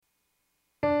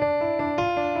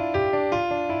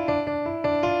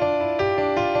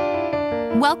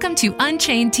Welcome to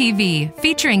Unchained TV,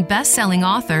 featuring best-selling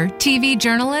author, TV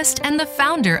journalist, and the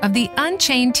founder of the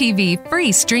Unchained TV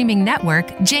free streaming network,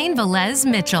 Jane Velez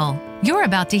Mitchell. You're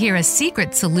about to hear a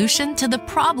secret solution to the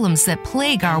problems that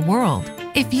plague our world.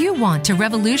 If you want to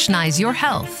revolutionize your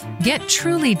health, get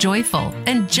truly joyful,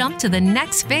 and jump to the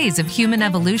next phase of human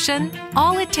evolution,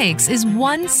 all it takes is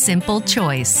one simple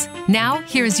choice. Now,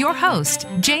 here's your host,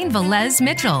 Jane Velez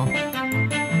Mitchell.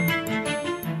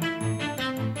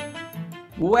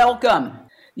 Welcome.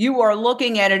 You are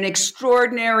looking at an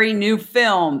extraordinary new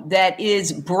film that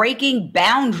is breaking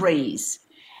boundaries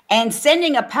and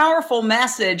sending a powerful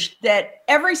message that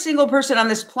every single person on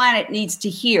this planet needs to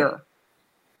hear.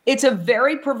 It's a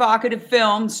very provocative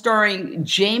film starring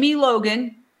Jamie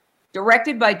Logan,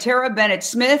 directed by Tara Bennett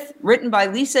Smith, written by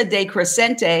Lisa De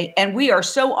Crescente, and we are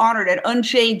so honored at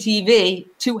Unchained TV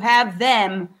to have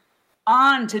them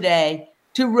on today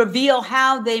to reveal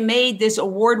how they made this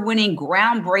award-winning,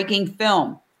 groundbreaking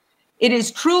film. It is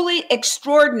truly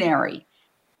extraordinary,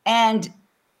 and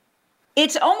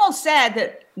it's almost sad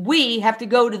that we have to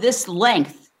go to this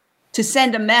length to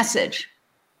send a message.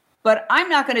 But I'm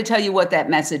not going to tell you what that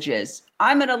message is.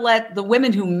 I'm going to let the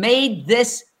women who made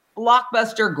this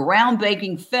blockbuster,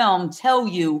 groundbreaking film tell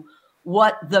you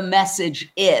what the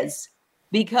message is.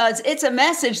 Because it's a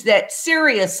message that,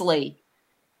 seriously,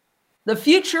 the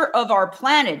future of our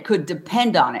planet could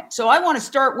depend on it. So I want to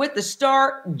start with the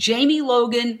star, Jamie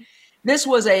Logan.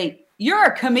 You're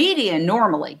a comedian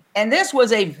normally, and this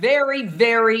was a very,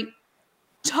 very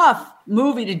tough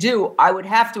movie to do, I would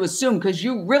have to assume, because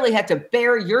you really had to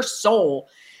bare your soul.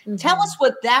 Mm-hmm. Tell us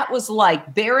what that was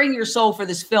like, baring your soul for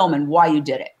this film and why you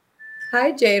did it.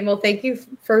 Hi, Jane. Well, thank you,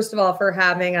 first of all, for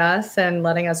having us and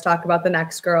letting us talk about The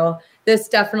Next Girl. This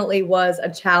definitely was a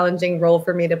challenging role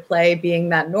for me to play, being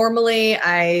that normally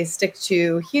I stick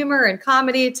to humor and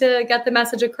comedy to get the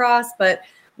message across. But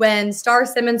when Star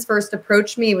Simmons first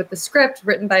approached me with the script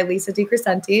written by Lisa De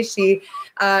Crescente, she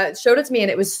showed it to me,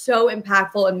 and it was so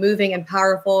impactful and moving and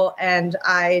powerful. And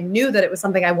I knew that it was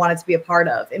something I wanted to be a part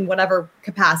of in whatever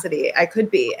capacity I could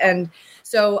be. And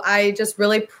so I just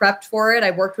really prepped for it.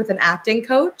 I worked with an acting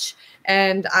coach,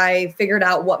 and I figured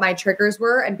out what my triggers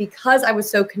were. And because I was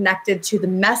so connected to the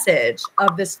message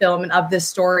of this film and of this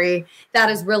story, that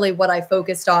is really what I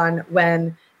focused on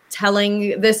when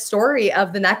telling this story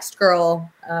of the next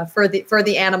girl for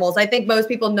the animals. I think most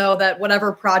people know that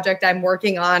whatever project I'm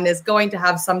working on is going to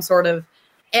have some sort of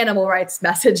animal rights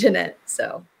message in it.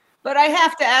 So, but I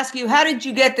have to ask you, how did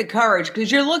you get the courage?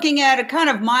 Because you're looking at a kind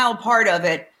of mild part of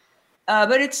it,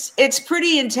 but it's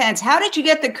pretty intense. How did you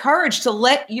get the courage to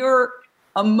let your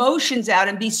emotions out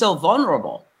and be so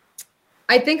vulnerable?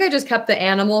 I think I just kept the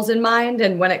animals in mind.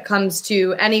 And when it comes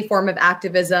to any form of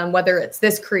activism, whether it's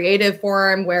this creative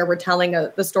form where we're telling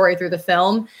the story through the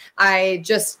film, I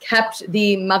just kept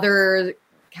the mother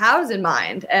cows in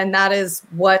mind. And that is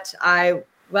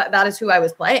that is who I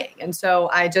was playing. And so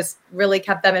I just really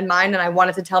kept them in mind, and I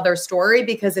wanted to tell their story,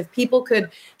 because if people could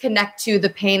connect to the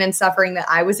pain and suffering that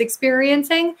I was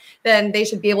experiencing, then they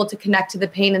should be able to connect to the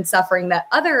pain and suffering that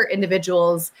other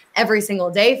individuals every single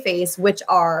day face, which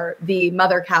are the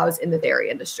mother cows in the dairy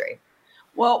industry.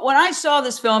 Well, when I saw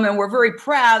this film, and we're very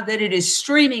proud that it is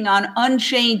streaming on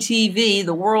Unchained TV,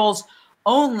 the world's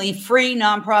only free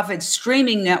nonprofit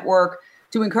streaming network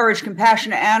to encourage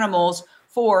compassionate animals,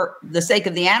 for the sake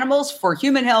of the animals, for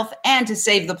human health, and to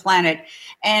save the planet.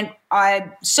 And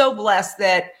I'm so blessed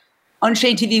that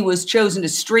Unchained TV was chosen to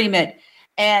stream it,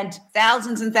 and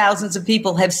thousands of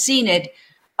people have seen it.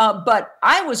 But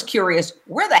I was curious,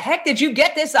 where the heck did you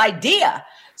get this idea?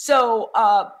 So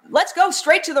let's go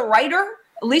straight to the writer,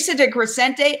 Lisa De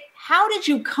Crescente. How did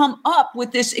you come up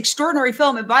with this extraordinary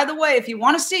film? And by the way, if you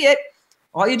want to see it,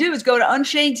 all you do is go to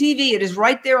Unchained TV. It is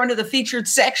right there under the featured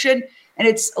section. And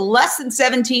it's less than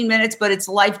 17 minutes, but it's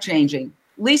life-changing.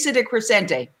 Lisa De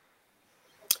Crescente.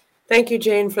 Thank you,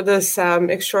 Jane, for this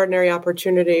extraordinary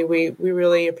opportunity. We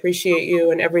really appreciate you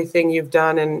and everything you've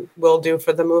done and will do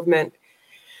for the movement.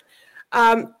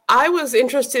 I was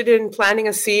interested in planting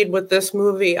a seed with this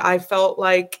movie. I felt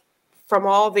like from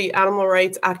all the animal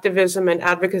rights activism and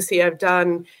advocacy I've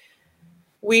done,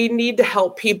 we need to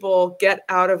help people get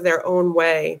out of their own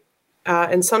way.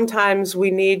 And sometimes we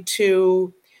need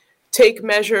to take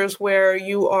measures where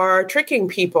you are tricking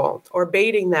people or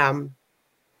baiting them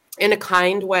in a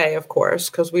kind way, of course,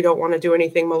 because we don't want to do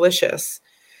anything malicious.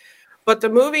 But the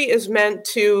movie is meant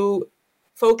to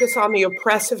focus on the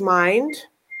oppressive mind.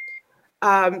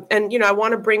 And, I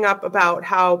want to bring up about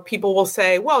how people will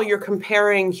say, well, you're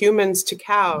comparing humans to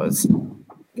cows.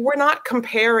 We're not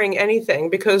comparing anything,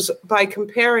 because by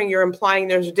comparing, you're implying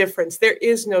there's a difference. There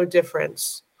is no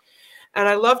difference. And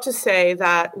I love to say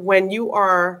that when you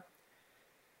are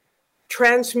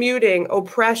transmuting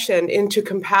oppression into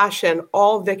compassion,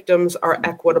 all victims are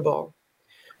equitable.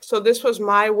 So this was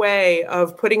my way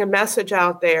of putting a message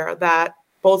out there that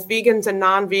both vegans and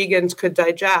non-vegans could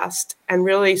digest and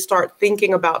really start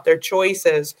thinking about their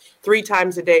choices 3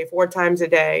 times a day, 4 times a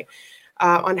day,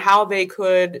 on how they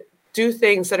could do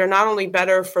things that are not only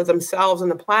better for themselves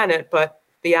and the planet, but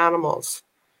the animals.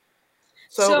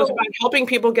 So it was about helping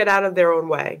people get out of their own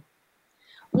way.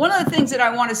 One of the things that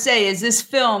I want to say is this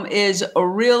film is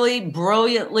really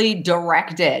brilliantly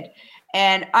directed.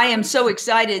 And I am so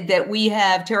excited that we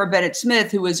have Tara Bennett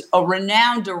Smith, who is a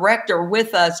renowned director,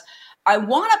 with us. I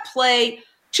want to play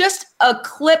just a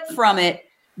clip from it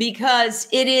because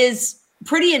it is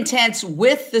pretty intense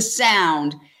with the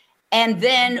sound. And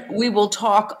then we will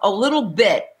talk a little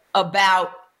bit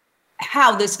about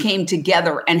how this came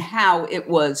together and how it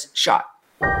was shot.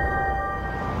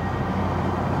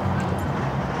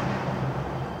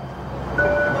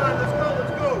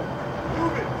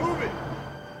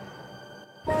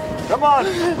 Come on,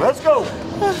 let's go.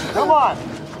 Come on.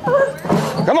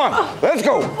 Come on, let's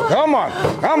go. Come on,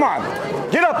 come on.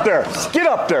 Get up there, get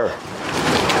up there.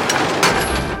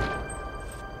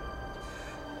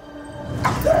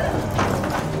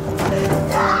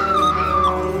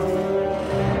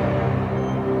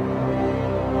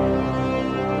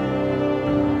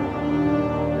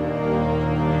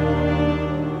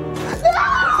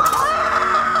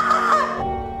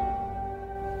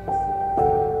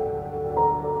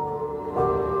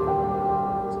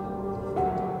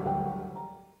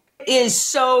 Is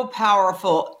so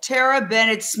powerful. Tara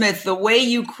Bennett Smith, the way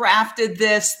you crafted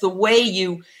this, the way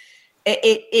you,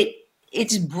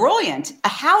 it's brilliant.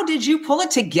 How did you pull it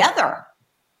together?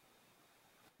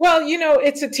 Well,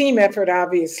 it's a team effort,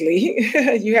 obviously.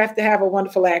 You have to have a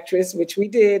wonderful actress, which we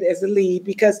did as a lead,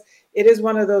 because it is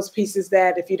one of those pieces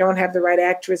that if you don't have the right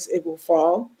actress, it will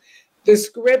fall. The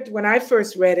script, when I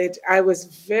first read it, I was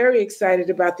very excited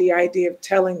about the idea of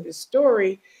telling the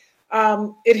story.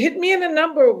 It hit me in a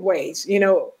number of ways,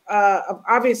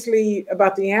 obviously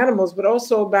about the animals, but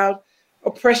also about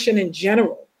oppression in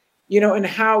general, and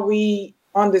how we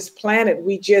on this planet,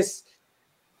 we just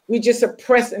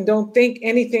oppress and don't think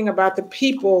anything about the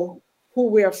people who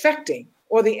we're affecting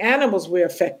or the animals we're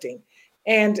affecting.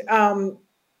 And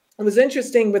it was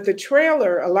interesting with the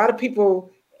trailer. A lot of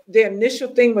people, their initial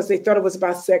thing was they thought it was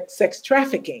about sex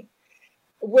trafficking,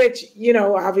 which,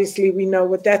 obviously we know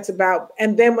what that's about.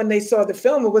 And then when they saw the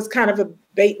film, it was kind of a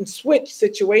bait and switch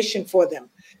situation for them.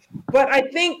 But I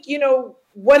think,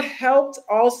 what helped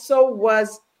also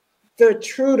was the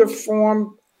true to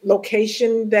form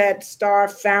location that Star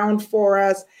found for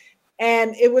us.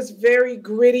 And it was very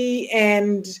gritty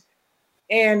and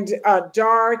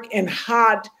dark and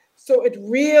hot. So it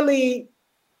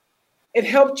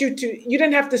helped you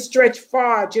didn't have to stretch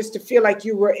far just to feel like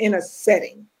you were in a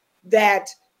setting.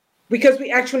 Because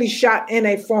we actually shot in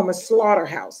a former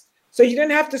slaughterhouse. So you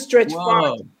didn't have to stretch far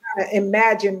to kind of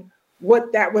imagine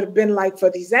what that would have been like for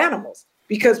these animals,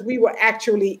 because we were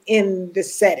actually in the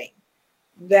setting.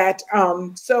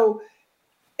 So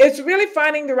it's really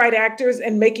finding the right actors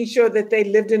and making sure that they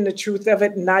lived in the truth of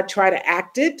it and not try to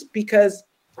act it, because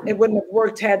it wouldn't have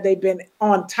worked had they been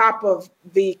on top of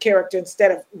the character instead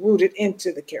of rooted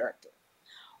into the character.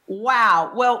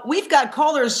 Wow. Well, we've got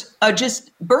callers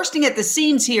just bursting at the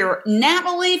seams here.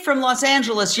 Natalie from Los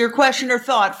Angeles, your question or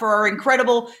thought for our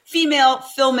incredible female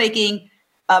filmmaking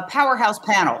powerhouse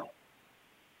panel.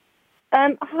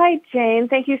 Hi, Jane.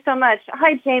 Thank you so much.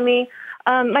 Hi, Jamie.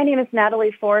 My name is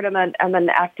Natalie Ford. I'm an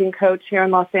acting coach here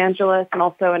in Los Angeles and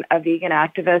also a vegan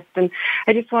activist. And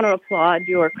I just want to applaud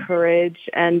your courage.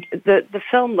 And the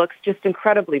film looks just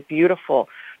incredibly beautiful,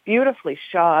 beautifully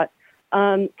shot.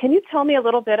 Can you tell me a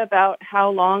little bit about how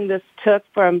long this took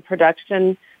from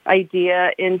production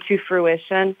idea into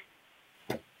fruition?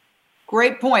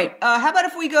 Great point. How about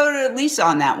if we go to Lisa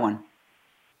on that one?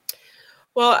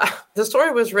 Well, the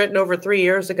story was written over 3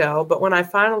 years ago, but when I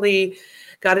finally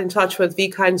got in touch with V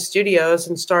Kind Studios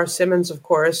and Star Simmons, of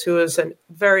course, who is a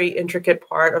very intricate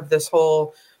part of this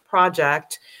whole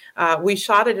project, we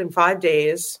shot it in 5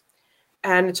 days.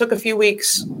 And it took a few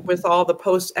weeks with all the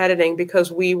post-editing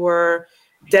because we were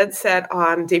dead set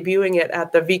on debuting it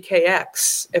at the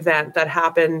VKX event that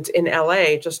happened in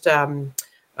LA just about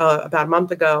a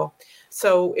month ago.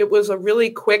 So it was a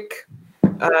really quick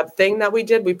thing that we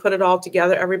did. We put it all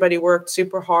together. Everybody worked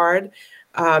super hard.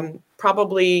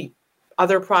 Probably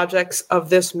other projects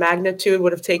of this magnitude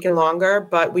would have taken longer,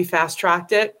 but we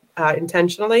fast-tracked it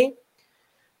intentionally.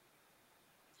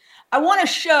 I want to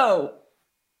show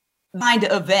kind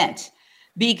of event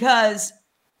because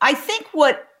I think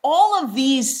what all of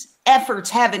these efforts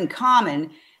have in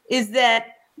common is that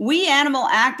we animal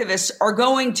activists are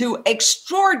going to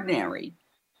extraordinary,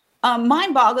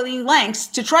 mind-boggling lengths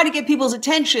to try to get people's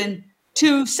attention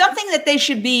to something that they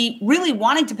should be really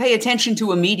wanting to pay attention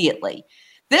to immediately.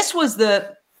 This was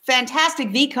the fantastic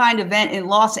V-Kind event in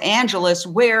Los Angeles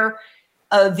where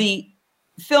the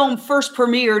film first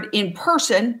premiered in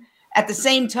person. At the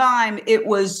same time, it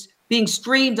was being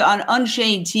streamed on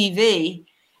Unchained TV.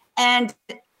 And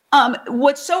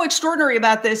what's so extraordinary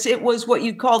about this, it was what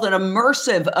you called an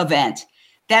immersive event.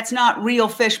 That's not real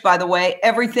fish, by the way.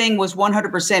 Everything was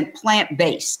 100%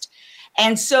 plant-based.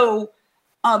 And so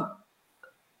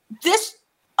this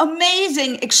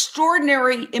amazing,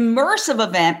 extraordinary, immersive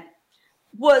event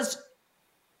was,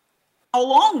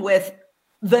 along with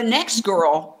The Next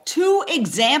Girl, two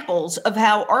examples of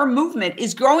how our movement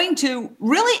is growing to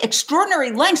really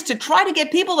extraordinary lengths to try to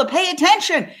get people to pay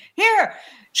attention. Here,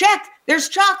 check, there's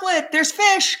chocolate, there's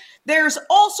fish, there's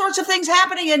all sorts of things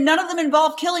happening, and none of them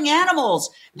involve killing animals.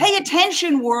 Pay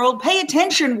attention, world, pay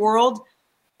attention, world.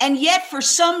 And yet, for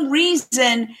some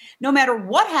reason, no matter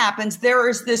what happens, there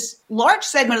is this large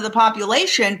segment of the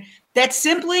population that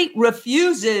simply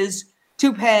refuses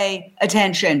to pay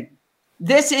attention.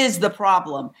 This is the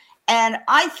problem. And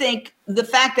I think the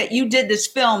fact that you did this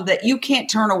film that you can't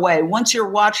turn away, once you're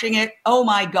watching it, oh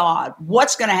my God,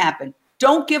 what's going to happen?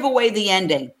 Don't give away the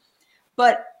ending.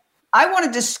 But I want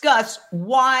to discuss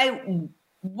why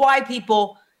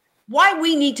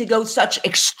we need to go such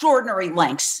extraordinary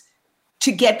lengths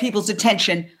to get people's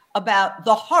attention about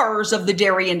the horrors of the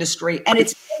dairy industry and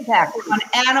its impact on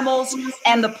animals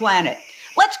and the planet.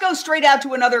 Let's go straight out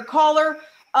to another caller.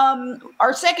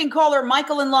 Our second caller,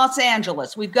 Michael in Los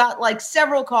Angeles. We've got like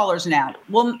several callers now.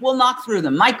 We'll knock through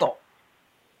them. Michael.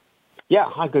 Yeah.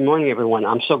 Hi, good morning, everyone.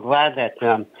 I'm so glad that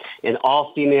an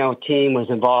all-female team was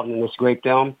involved in this great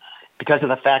film because of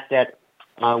the fact that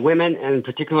women and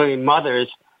particularly mothers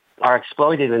are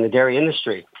exploited in the dairy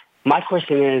industry. My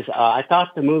question is, I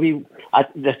thought the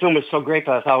film was so great,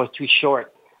 but I thought it was too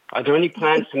short. Are there any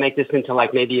plans to make this into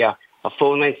like maybe a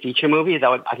full-length feature movie?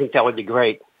 I think that would be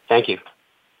great. Thank you.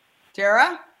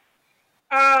 Tara?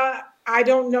 I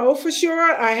don't know for sure.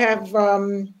 I have,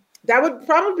 that would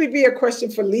probably be a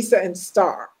question for Lisa and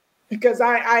Star, because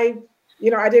I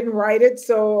didn't write it,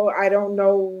 so I don't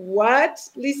know what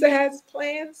Lisa has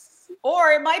plans.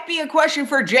 Or it might be a question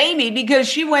for Jamie, because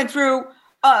she went through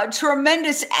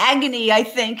tremendous agony, I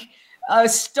think,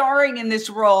 starring in this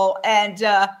role. And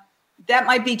that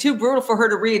might be too brutal for her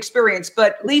to re-experience.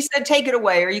 But Lisa, take it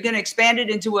away. Are you going to expand it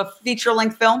into a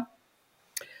feature-length film?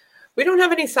 We don't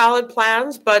have any solid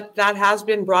plans, but that has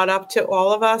been brought up to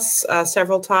all of us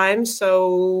several times.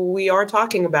 So we are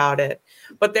talking about it.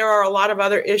 But there are a lot of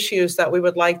other issues that we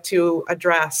would like to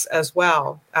address as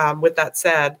well, with that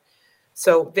said.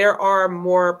 So there are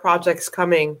more projects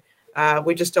coming.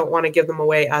 We just don't want to give them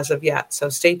away as of yet. So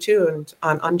stay tuned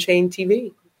on Unchained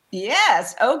TV.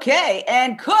 Yes. Okay.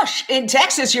 And Kush in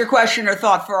Texas, your question or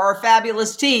thought for our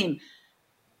fabulous team.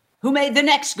 Who made The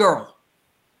Next Girl?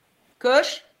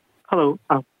 Kush? Hello.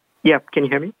 Yeah, can you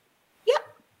hear me? Yeah.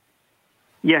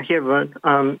 Yeah, here,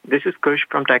 everyone. This is Kush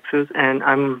from Texas, and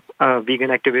I'm a vegan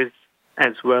activist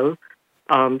as well.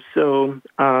 So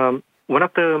one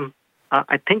of the,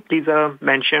 I think Lisa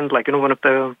mentioned, like, one of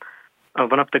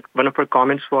her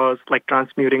comments was like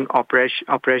transmuting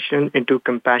oppression into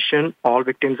compassion. All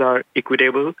victims are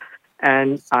equitable,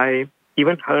 and I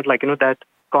even heard that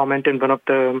comment in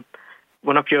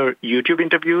one of your YouTube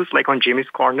interviews, like on Jamie's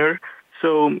Corner.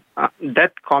 So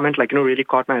that comment, really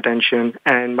caught my attention.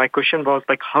 And my question was,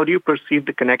 how do you perceive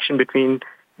the connection between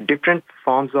different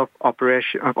forms of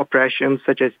oppression,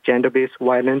 such as gender-based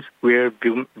violence, where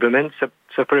women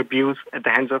suffer abuse at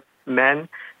the hands of men,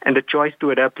 and the choice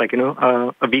to adapt,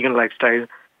 a vegan lifestyle?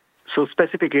 So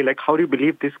specifically, how do you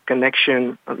believe this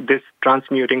connection, this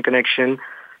transmuting connection,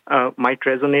 might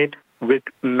resonate with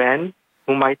men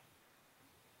who might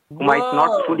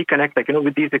not fully connect,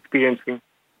 with these experiences?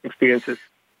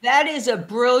 That is a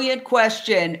brilliant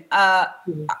question.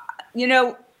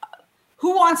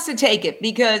 Who wants to take it?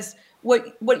 Because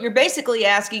what you're basically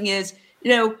asking is,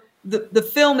 the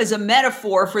film is a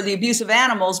metaphor for the abuse of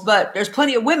animals, but there's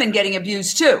plenty of women getting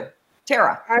abused too.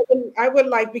 Tara. I would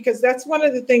like, because that's one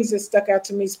of the things that stuck out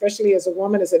to me, especially as a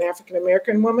woman, as an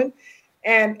African-American woman,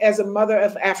 and as a mother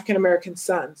of African-American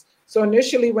sons. So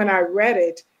initially when I read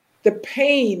it, the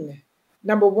pain,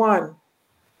 number one,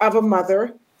 of a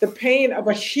mother, the pain of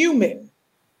a human,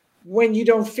 when you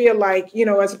don't feel like,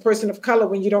 as a person of color,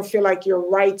 when you don't feel like your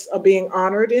rights are being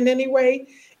honored in any way,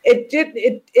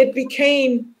 it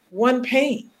became one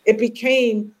pain. It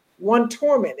became one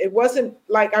torment. It wasn't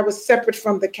like I was separate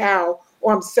from the cow,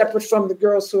 or I'm separate from the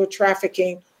girls who are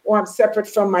trafficking, or I'm separate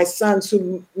from my sons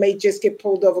who may just get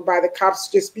pulled over by the cops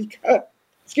just because,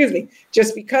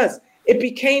 just because. It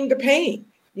became the pain,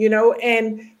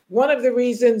 and one of the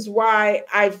reasons why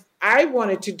I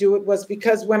wanted to do it was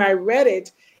because when I read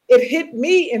it, it hit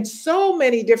me in so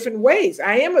many different ways.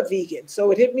 I am a vegan,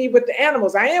 so it hit me with the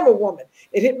animals. I am a woman.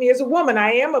 It hit me as a woman.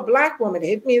 I am a Black woman. It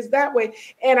hit me as that way.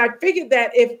 And I figured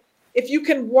that if you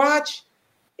can watch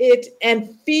it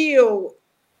and feel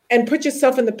and put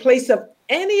yourself in the place of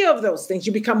any of those things,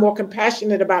 you become more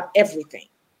compassionate about everything.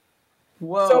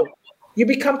 Whoa. So you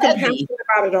become compassionate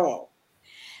about it all.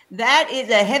 That is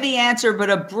a heavy answer, but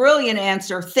a brilliant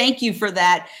answer. Thank you for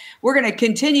that. We're going to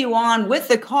continue on with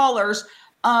the callers.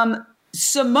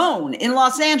 Simone in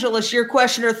Los Angeles, your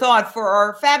question or thought for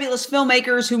our fabulous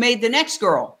filmmakers who made The Next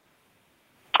Girl.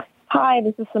 Hi,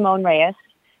 this is Simone Reyes.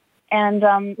 And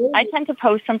I tend to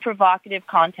post some provocative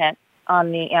content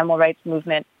on the animal rights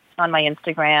movement on my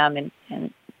Instagram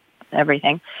and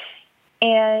everything.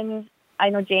 And I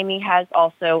know Jamie has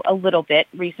also a little bit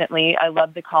recently. I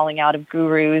love the calling out of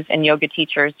gurus and yoga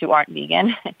teachers who aren't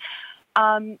vegan.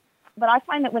 But I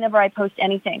find that whenever I post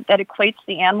anything that equates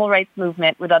the animal rights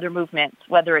movement with other movements,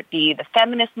 whether it be the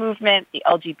feminist movement, the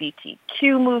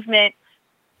LGBTQ movement,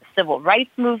 the civil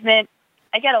rights movement,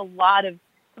 I get a lot of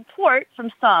support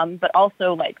from some, but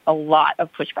also like a lot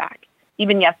of pushback.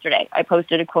 Even yesterday, I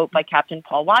posted a quote by Captain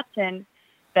Paul Watson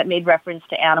that made reference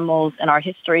to animals and our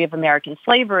history of American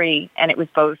slavery, and it was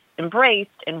both embraced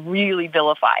and really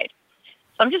vilified.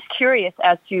 So I'm just curious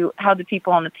as to how the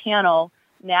people on the panel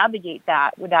navigate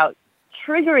that without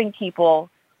triggering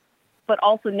people, but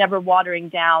also never watering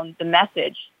down the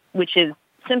message, which is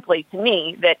simply, to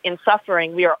me, that in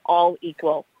suffering, we are all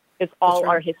equal. It's all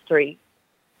our history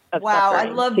of I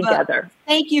suffering love together.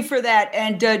 Thank you for that.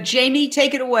 And Jamie,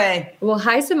 take it away. Well,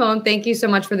 hi, Simone. Thank you so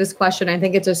much for this question. I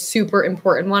think it's a super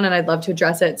important one, and I'd love to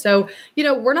address it. So,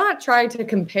 we're not trying to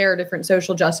compare different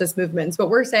social justice movements.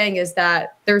 What we're saying is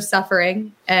that there's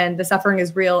suffering, and the suffering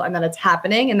is real, and that it's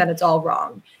happening, and that it's all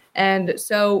wrong. And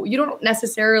so you don't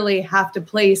necessarily have to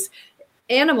place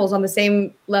animals on the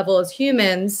same level as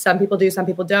humans. Some people do, some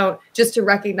people don't, just to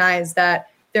recognize that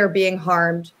they're being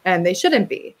harmed and they shouldn't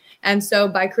be. And so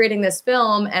by creating this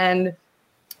film and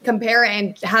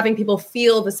comparing, having people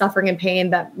feel the suffering and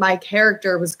pain that my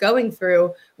character was going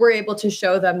through, we're able to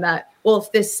show them that, well,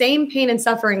 if this same pain and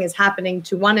suffering is happening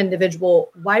to one individual,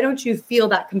 why don't you feel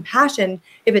that compassion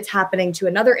if it's happening to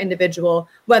another individual,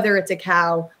 whether it's a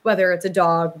cow, whether it's a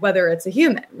dog, whether it's a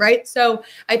human, right? So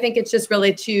I think it's just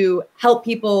really to help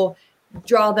people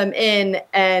draw them in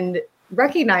and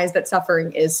recognize that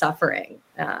suffering is suffering.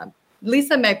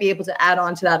 Lisa might be able to add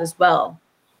on to that as well.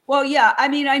 Well, yeah, I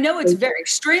mean, I know it's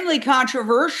extremely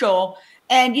controversial.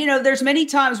 And, there's many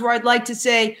times where I'd like to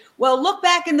say, well, look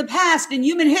back in the past in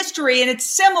human history and it's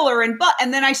similar. And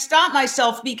then I stop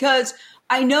myself because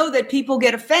I know that people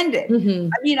get offended. Mm-hmm.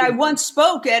 I mean, I once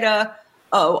spoke at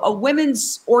a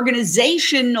women's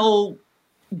organizational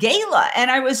gala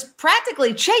and I was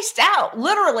practically chased out.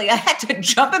 Literally, I had to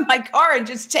jump in my car and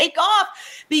just take off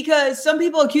because some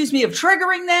people accused me of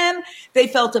triggering them. They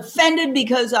felt offended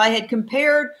because I had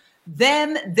compared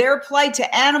their plight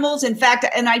to animals. In fact,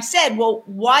 and I said, well,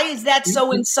 why is that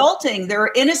so insulting?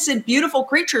 They're innocent, beautiful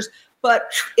creatures.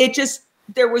 But it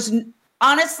was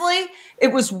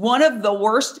one of the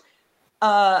worst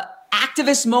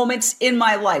activist moments in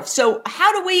my life. So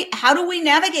how do we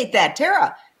navigate that,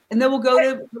 Tara? And then we'll go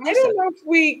to Lisa. I don't know if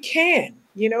we can,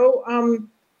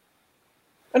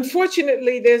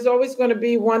 unfortunately, there's always going to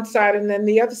be one side and then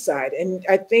the other side. And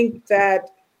I think that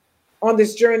on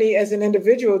this journey, as an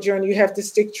individual journey, you have to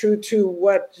stick true to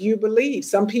what you believe.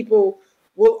 Some people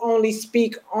will only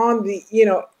speak on the,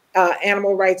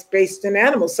 animal rights based in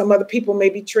animals. Some other people may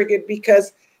be triggered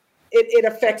because it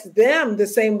affects them the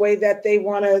same way that they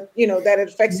want to, that it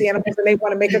affects the animals and they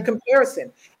want to make a comparison.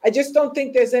 I just don't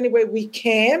think there's any way we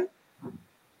can,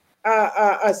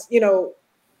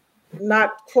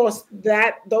 not cross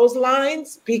those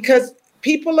lines, because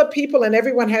people are people and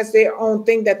everyone has their own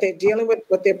thing that they're dealing with,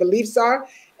 what their beliefs are.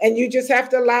 And you just have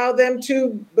to allow them to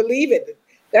believe it.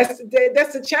 That's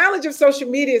the challenge of social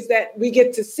media, is that we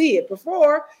get to see it.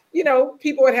 Before,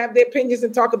 people would have their opinions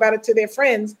and talk about it to their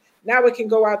friends. Now it can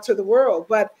go out to the world.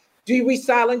 But do you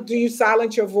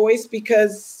silence your voice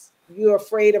because you're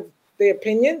afraid of the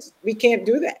opinions? We can't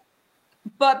do that.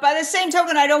 But by the same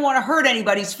token, I don't want to hurt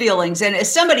anybody's feelings. And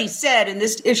as somebody said, and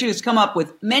this issue has come up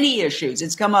with many issues.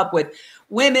 It's come up with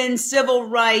women, civil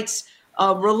rights,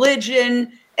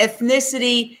 religion,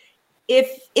 ethnicity.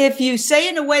 if you say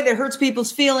it in a way that hurts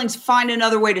people's feelings, find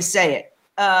another way to say it.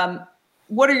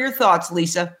 What are your thoughts,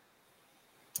 Lisa?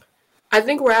 I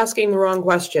think we're asking the wrong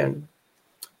question.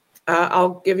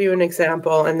 I'll give you an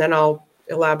example and then I'll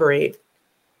elaborate.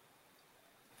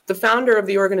 The founder of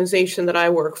the organization that I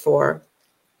work for,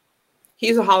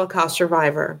 he's a Holocaust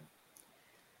survivor.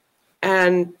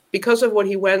 And because of what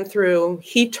he went through,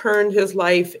 he turned his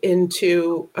life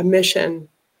into a mission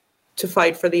to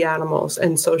fight for the animals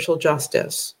and social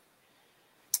justice.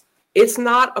 It's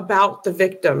not about the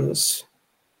victims.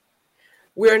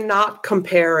 We're not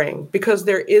comparing because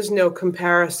there is no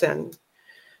comparison.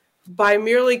 By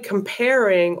merely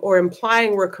comparing or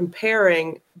implying we're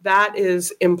comparing, that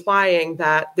is implying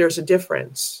that there's a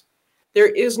difference. There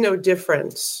is no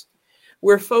difference.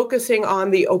 We're focusing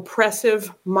on the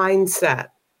oppressive mindset.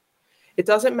 It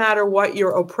doesn't matter what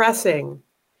you're oppressing.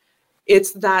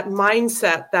 It's that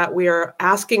mindset that we are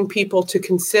asking people to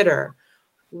consider.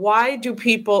 Why do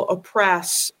people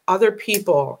oppress other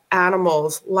people,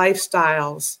 animals,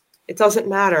 lifestyles? It doesn't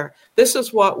matter. This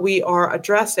is what we are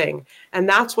addressing. And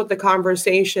that's what the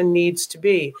conversation needs to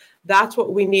be. That's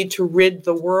what we need to rid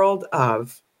the world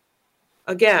of.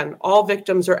 Again, all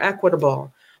victims are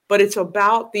equitable, but it's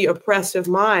about the oppressive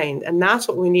mind. And that's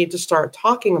what we need to start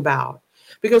talking about,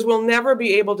 because we'll never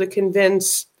be able to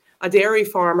convince a dairy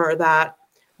farmer that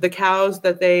the cows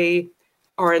that they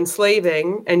are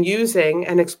enslaving and using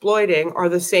and exploiting are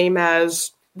the same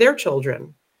as their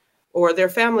children or their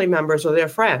family members or their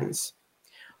friends.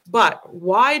 But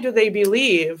why do they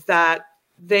believe that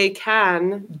they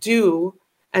can do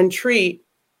and treat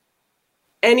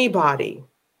anybody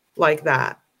like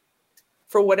that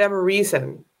for whatever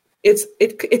reason?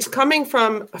 It's coming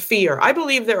from fear. I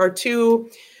believe there are two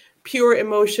pure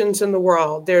emotions in the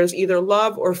world. There's either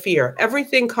love or fear.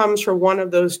 Everything comes from one of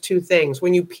those two things.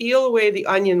 When you peel away the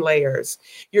onion layers,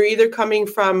 you're either coming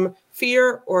from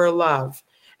fear or love.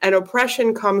 And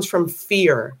oppression comes from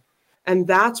fear. And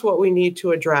that's what we need to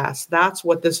address. That's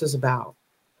what this is about.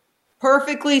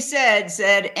 Perfectly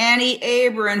said Annie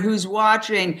Abram, who's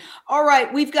watching. All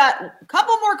right, we've got a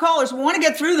couple more callers. We want to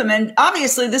get through them. And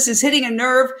obviously, this is hitting a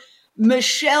nerve.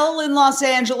 Michelle in Los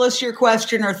Angeles, your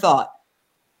question or thought?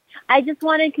 I just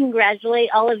want to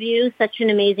congratulate all of you. Such an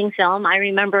amazing film. I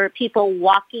remember people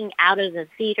walking out of the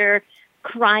theater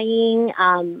crying,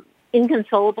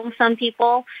 inconsolable, some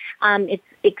people. It's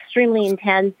extremely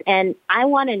intense. And I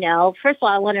want to know, first of all,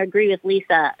 I want to agree with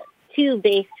Lisa. Two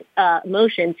base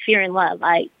emotions, fear and love.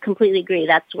 I completely agree.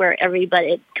 That's where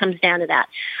everybody, it comes down to that.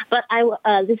 But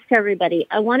this is to everybody.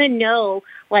 I want to know,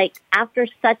 like, after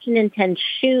such an intense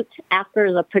shoot,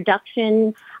 after the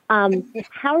production,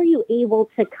 how are you able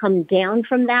to come down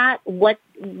from that? What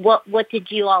did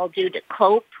you all do to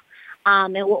cope?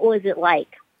 And what was it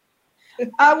like?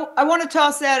 I want to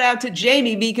toss that out to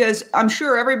Jamie, because I'm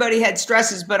sure everybody had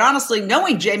stresses, but honestly,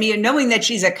 knowing Jamie and knowing that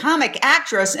she's a comic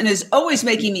actress and is always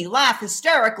making me laugh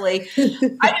hysterically,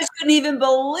 I just couldn't even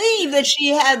believe that she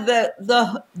had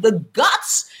the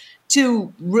guts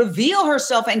to reveal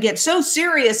herself and get so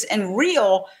serious and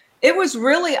real. It was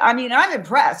really, I mean, I'm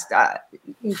impressed. Thank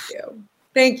you.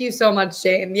 Thank you so much,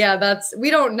 Jane. Yeah, we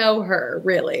don't know her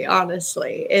really,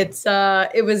 honestly. It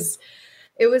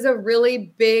was a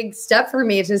really big step for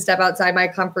me to step outside my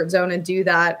comfort zone and do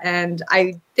that. And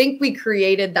I think we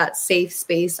created that safe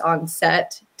space on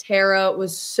set. Tara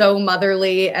was so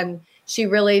motherly and she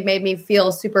really made me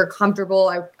feel super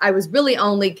comfortable. I was really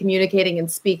only communicating and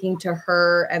speaking to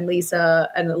her and Lisa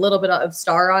and a little bit of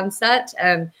Star on set.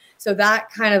 And so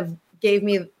that kind of gave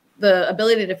me the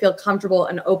ability to feel comfortable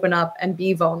and open up and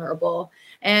be vulnerable.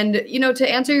 And, you know, to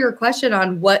answer your question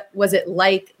on what was it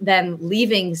like then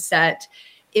leaving set,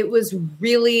 it was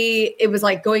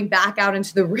like going back out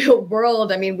into the real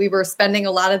world. I mean, we were spending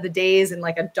a lot of the days in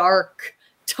like a dark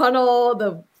tunnel.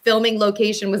 The filming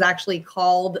location was actually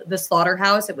called the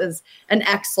slaughterhouse. It was an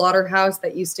ex-slaughterhouse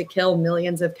that used to kill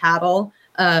millions of cattle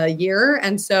a year.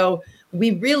 And so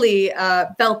we really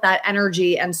felt that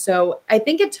energy. And so I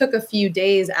think it took a few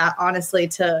days, honestly,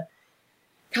 to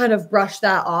kind of brush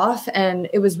that off. And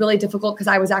it was really difficult because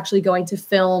I was actually going to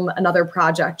film another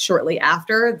project shortly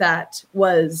after that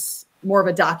was more of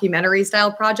a documentary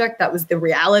style project. That was the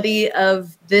reality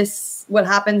of this, what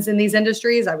happens in these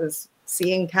industries. I was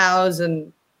seeing cows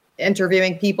and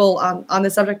interviewing people on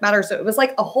the subject matter. So it was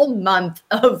like a whole month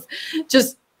of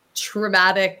just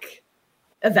traumatic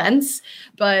events.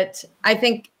 But I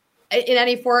think in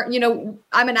any form, you know,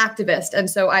 I'm an activist. And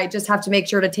so I just have to make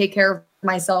sure to take care of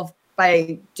myself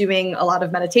by doing a lot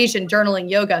of meditation, journaling,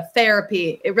 yoga,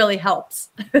 therapy. It really helps.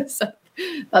 So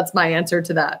that's my answer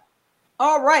to that.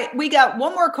 All right. We got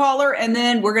one more caller and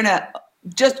then we're going to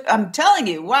I'm telling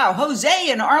you, wow. Jose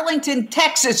in Arlington,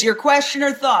 Texas, your question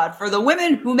or thought for the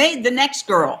women who made The Next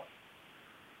Girl.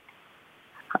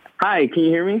 Hi, can you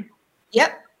hear me?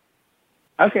 Yep.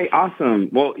 Okay, awesome.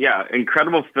 Well, yeah,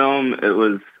 incredible film. It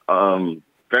was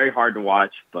very hard to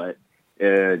watch, but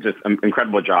just an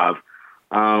incredible job.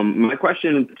 My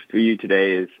question for you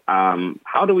today is,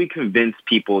 how do we convince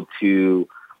people to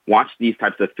watch these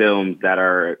types of films that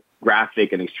are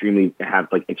graphic and have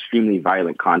extremely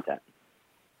violent content?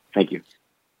 Thank you.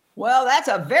 Well, that's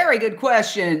a very good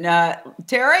question.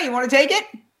 Tara, you want to take it?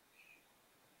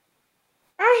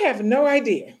 I have no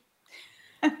idea.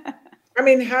 I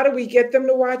mean, how do we get them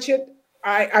to watch it?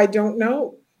 I don't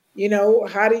know.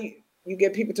 How do you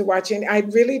get people to watch it? I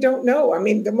really don't know. I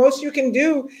mean, the most you can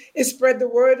do is spread the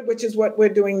word, which is what we're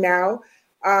doing now.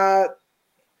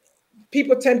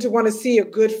 People tend to want to see a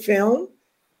good film.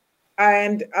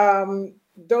 And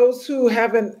those who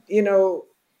haven't, in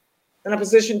a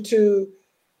position to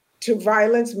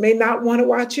violence may not want to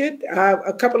watch it.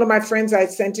 A couple of my friends I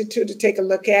sent it to take a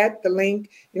look at the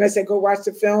link. I said, go watch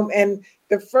the film. And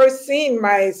the first scene,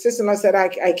 my sister-in-law said,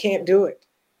 I can't do it.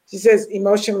 She says,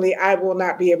 emotionally, I will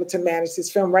not be able to manage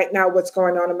this film right now, what's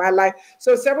going on in my life.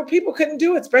 So several people couldn't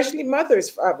do it, especially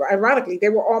mothers. Ironically, they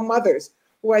were all mothers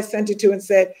who I sent it to and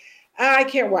said, I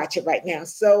can't watch it right now.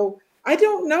 So I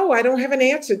don't know. I don't have an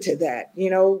answer to that.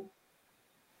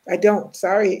 I don't.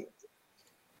 Sorry.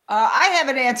 I have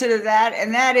an answer to that,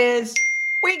 and that is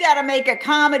we got to make a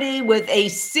comedy with a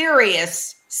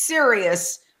serious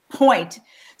point.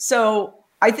 So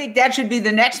I think that should be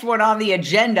the next one on the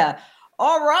agenda.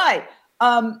 All right.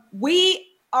 We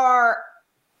are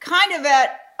kind of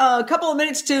at a couple of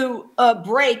minutes to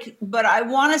break, but I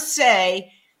want to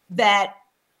say that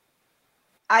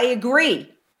I agree.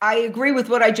 I agree with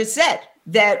what I just said,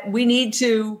 that we need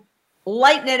to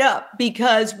lighten it up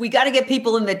because we got to get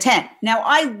people in the tent. Now,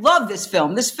 I love this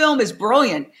film. This film is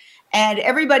brilliant, and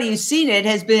everybody who's seen it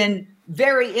has been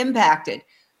very impacted.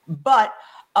 But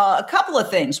a couple of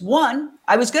things. One,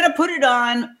 I was going to put it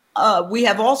on, we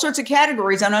have all sorts of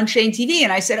categories on Unchained TV,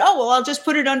 and I said, oh, well, I'll just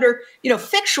put it under,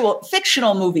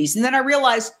 fictional movies. And then I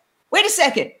realized, wait a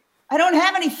second, I don't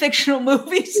have any fictional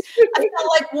movies. I've got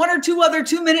like one or two other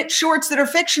 2-minute shorts that are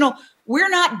fictional. We're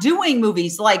not doing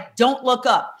movies like Don't Look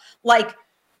Up, like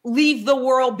Leave the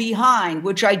World Behind,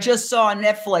 which I just saw on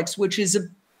Netflix, which is,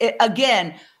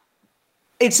 again,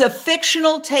 it's a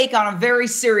fictional take on a very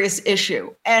serious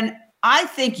issue. And I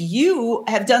think you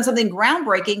have done something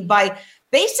groundbreaking by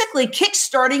basically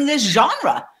kickstarting this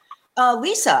genre.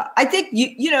 Lisa, I think,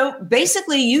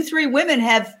 basically you three women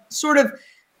have sort of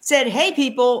said, hey,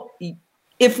 people,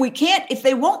 if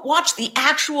they won't watch the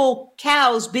actual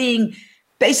cows being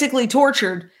basically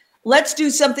tortured, let's do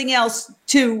something else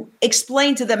to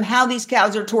explain to them how these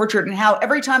cows are tortured and how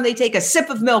every time they take a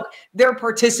sip of milk, they're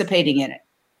participating in it.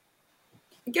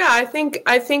 Yeah, I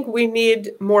think we need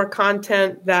more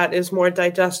content that is more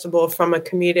digestible from a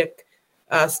comedic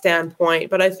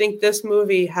standpoint. But I think this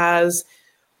movie has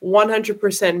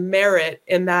 100% merit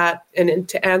in that. And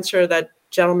to answer that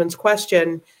gentleman's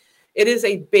question, it is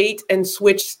a bait and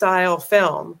switch style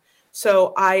film.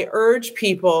 So I urge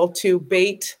people to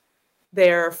bait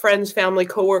their friends, family,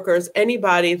 coworkers,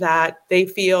 anybody that they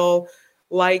feel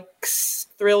likes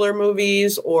thriller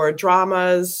movies or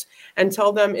dramas, and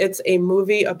tell them it's a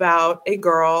movie about a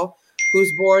girl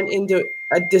who's born into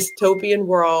a dystopian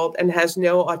world and has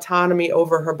no autonomy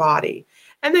over her body.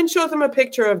 And then show them a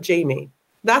picture of Jamie.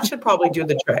 That should probably do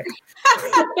the trick.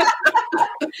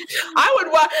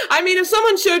 If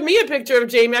someone showed me a picture of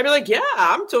Jamie, I'd be like, yeah,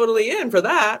 I'm totally in for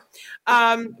that.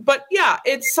 But yeah,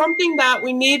 it's something that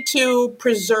we need to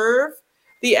preserve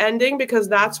the ending because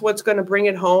that's what's going to bring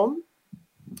it home.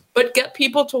 But get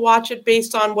people to watch it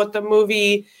based on what the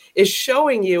movie is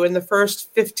showing you in the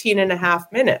first 15 and a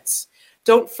half minutes.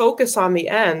 Don't focus on the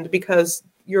end because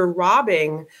you're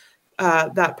robbing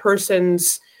that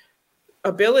person's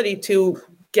ability to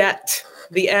get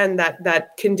the end,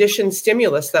 that conditioned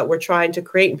stimulus that we're trying to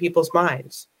create in people's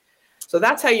minds. So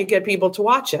that's how you get people to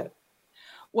watch it.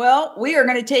 Well, we are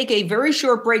going to take a very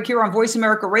short break here on Voice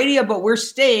America Radio, but we're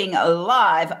staying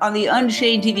live on the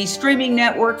Unchained TV streaming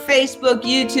network, Facebook,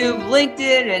 YouTube,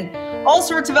 LinkedIn, and all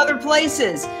sorts of other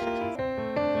places.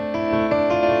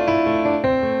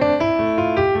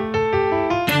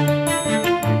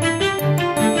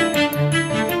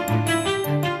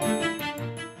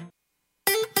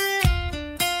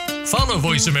 Follow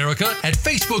Voice America at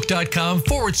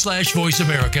Facebook.com/Voice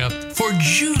America for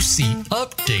juicy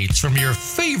updates from your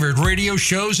favorite radio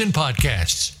shows and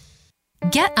podcasts.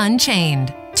 Get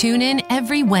Unchained. Tune in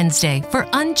every Wednesday for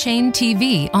Unchained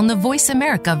TV on the Voice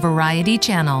America Variety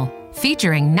Channel.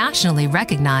 featuring nationally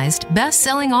recognized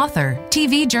best-selling author,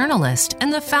 TV journalist,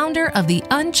 and the founder of the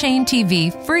Unchained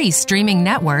TV free streaming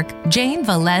network, Jane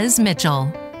Velez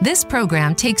Mitchell. This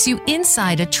program takes you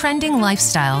inside a trending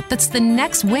lifestyle that's the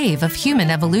next wave of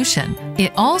human evolution.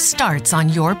 It all starts on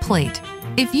your plate.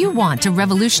 If you want to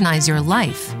revolutionize your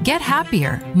life, get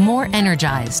happier, more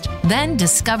energized, then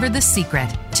discover the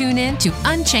secret. Tune in to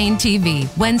Unchained TV,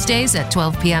 Wednesdays at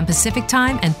 12 p.m. Pacific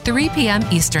Time and 3 p.m.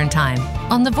 Eastern Time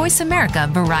on the Voice America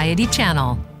Variety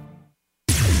Channel.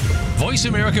 Voice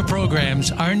America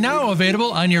programs are now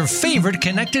available on your favorite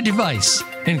connected device,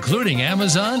 including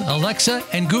Amazon, Alexa,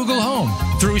 and Google Home.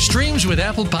 Through streams with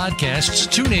Apple Podcasts,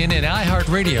 TuneIn, and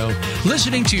iHeartRadio,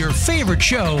 listening to your favorite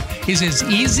show is as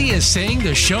easy as saying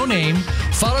the show name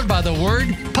followed by the word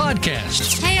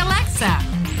podcast. Hey, Alexa,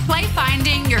 play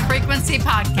Finding Your Frequency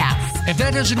podcast. If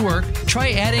that doesn't work,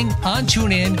 try adding on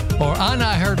TuneIn or on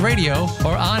iHeartRadio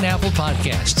or on Apple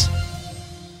Podcasts.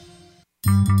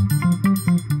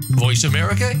 Voice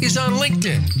America is on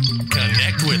LinkedIn.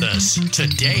 Connect with us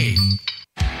today.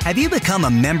 Have you become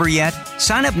a member yet?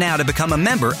 Sign up now to become a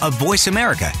member of Voice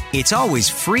America. It's always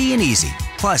free and easy.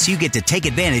 Plus, you get to take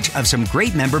advantage of some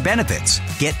great member benefits.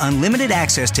 Get unlimited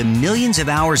access to millions of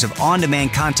hours of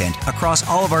on-demand content across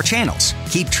all of our channels.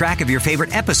 Keep track of your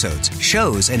favorite episodes,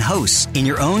 shows, and hosts in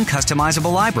your own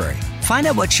customizable library. Find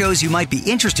out what shows you might be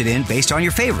interested in based on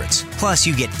your favorites. Plus,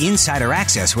 you get insider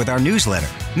access with our newsletter.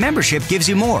 Membership gives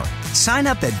you more. Sign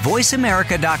up at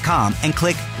voiceamerica.com and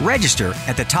click register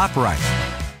at the top right.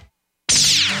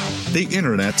 The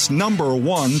Internet's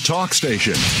 #1 talk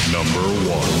station.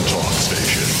 #1 talk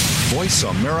station.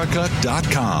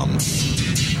 VoiceAmerica.com.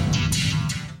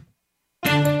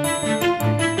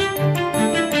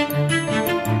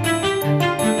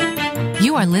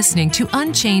 You are listening to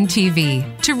Unchained TV.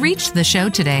 To reach the show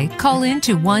today, call in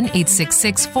to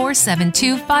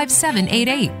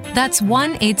 1-866-472-5788. That's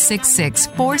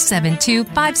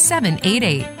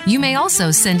 1-866-472-5788. You may also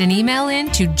send an email in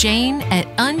to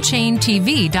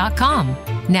jane@unchainedtv.com.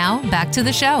 Now, back to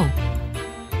the show.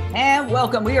 And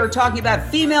welcome. We are talking about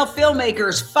female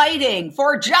filmmakers fighting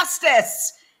for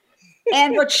justice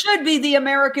and what should be the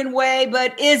American way,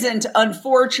 but isn't,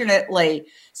 unfortunately.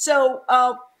 So,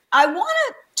 I want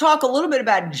to talk a little bit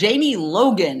about Jamie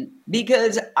Logan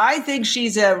because I think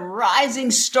she's a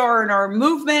rising star in our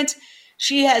movement.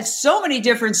 She has so many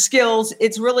different skills.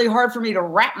 It's really hard for me to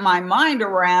wrap my mind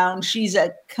around. She's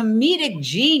a comedic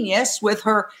genius with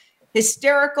her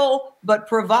hysterical but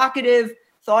provocative,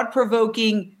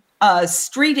 thought-provoking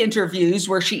street interviews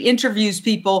where she interviews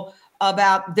people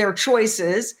about their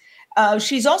choices.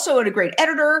 She's also a great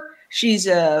editor. She's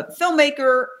a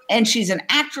filmmaker and she's an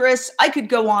actress. I could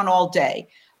go on all day.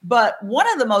 But one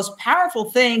of the most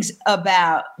powerful things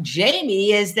about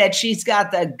Jamie is that she's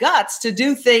got the guts to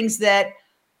do things that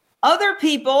other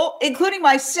people, including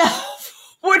myself,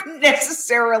 wouldn't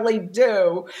necessarily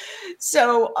do.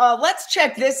 So let's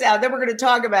check this out. Then we're going to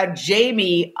talk about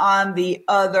Jamie on the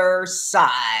other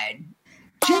side.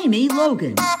 Jamie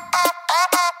Logan.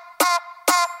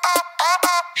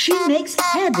 She makes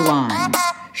headlines.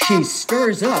 She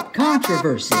stirs up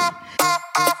controversy.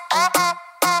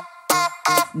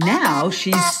 Now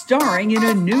she's starring in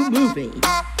a new movie,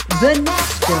 The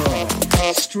Next Girl,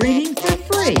 streaming for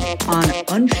free on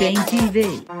Unchained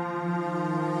TV.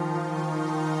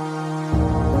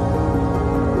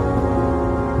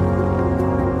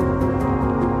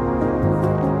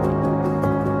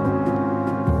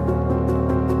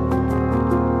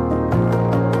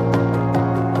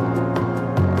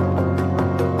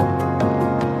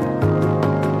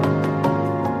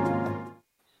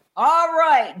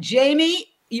 Jamie,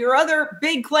 your other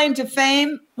big claim to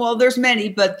fame, well, there's many,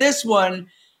 but this one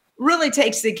really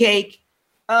takes the cake.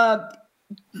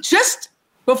 Just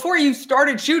before you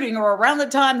started shooting or around the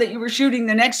time that you were shooting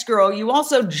The Next Girl, you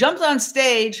also jumped on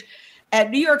stage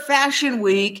at New York Fashion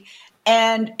Week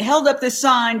and held up the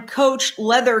sign, Coach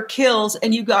Leather Kills,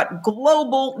 and you got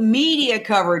global media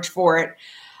coverage for it.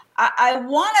 I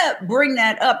want to bring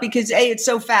that up because A, it's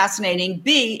so fascinating.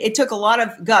 B, it took a lot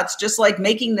of guts, just like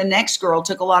making The Next Girl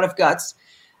took a lot of guts.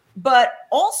 But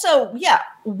also, yeah,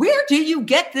 where do you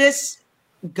get this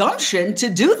gumption to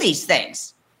do these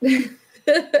things?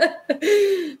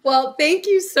 Well, thank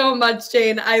you so much,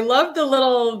 Jane. I love the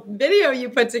little video you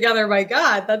put together. My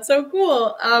God, that's so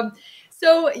cool. I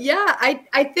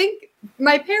think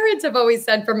my parents have always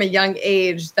said from a young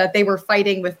age that they were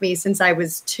fighting with me since I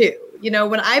was 2. You know,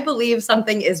 when I believe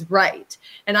something is right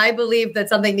and I believe that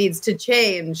something needs to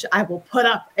change, I will put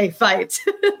up a fight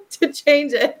to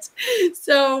change it.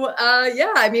 So,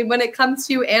 when it comes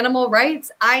to animal rights,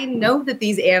 I know that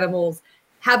these animals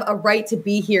have a right to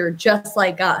be here just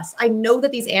like us. I know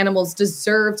that these animals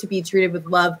deserve to be treated with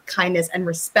love, kindness, and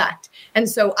respect. And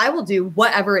so I will do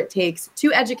whatever it takes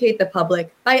to educate the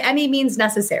public by any means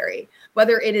necessary,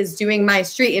 whether it is doing my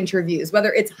street interviews,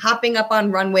 whether it's hopping up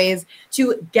on runways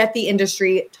to get the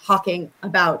industry talking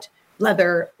about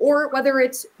leather, or whether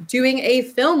it's doing a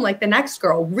film like The Next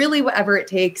Girl, really whatever it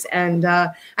takes. And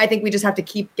I think we just have to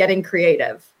keep getting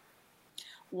creative.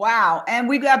 Wow. And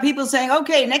we've got people saying,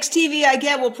 okay, next TV I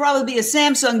get will probably be a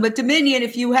Samsung, but Dominion,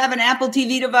 if you have an Apple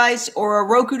TV device or a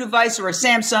Roku device or a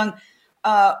Samsung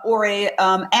or a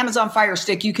Amazon Fire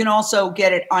Stick, you can also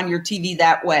get it on your TV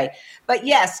that way. But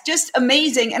yes, just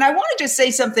amazing. And I want to just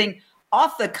say something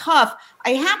off the cuff.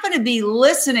 I happen to be I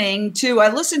listen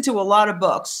to a lot of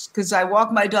books because I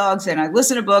walk my dogs and I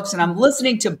listen to books, and I'm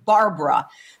listening to Barbara,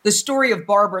 the story of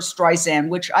Barbara Streisand,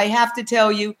 which I have to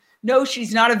tell you, no,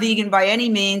 she's not a vegan by any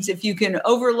means. If you can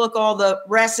overlook all the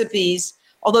recipes,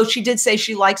 although she did say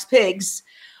she likes pigs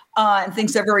and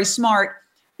thinks they're very smart.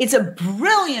 It's a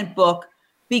brilliant book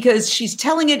because she's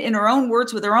telling it in her own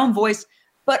words with her own voice,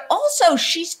 but also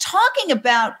she's talking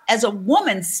about, as a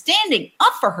woman, standing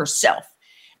up for herself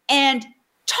and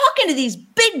talking to these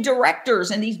big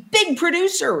directors and these big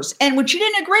producers. And when she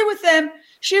didn't agree with them,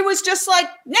 she was just like,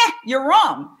 nah, you're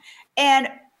wrong. And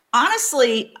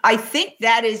honestly, I think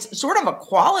that is sort of a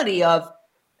quality of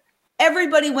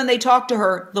everybody when they talk to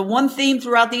her. The one theme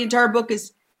throughout the entire book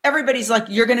is everybody's like,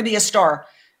 you're going to be a star.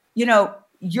 You know,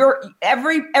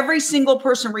 every single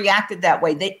person reacted that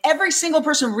way. Every single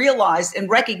person realized and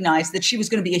recognized that she was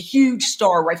going to be a huge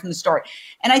star right from the start.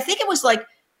 And I think it was like,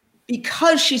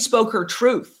 because she spoke her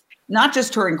truth, not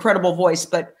just her incredible voice,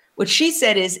 but what she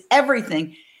said is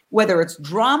everything, whether it's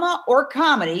drama or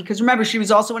comedy, because remember, she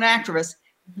was also an actress,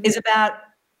 is about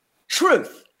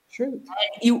truth. Truth.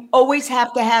 You always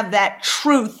have to have that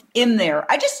truth in there.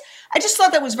 I just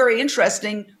thought that was very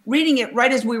interesting, reading it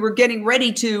right as we were getting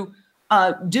ready to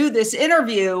do this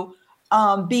interview,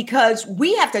 because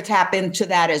we have to tap into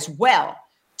that as well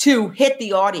to hit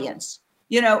the audience.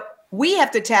 You know, we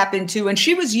have to tap into, and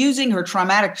she was using her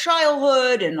traumatic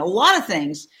childhood and a lot of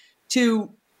things to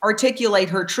articulate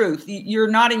her truth. You're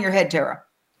nodding your head, Tara.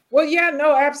 Well, yeah,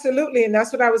 no, absolutely. And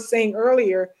that's what I was saying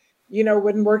earlier, you know,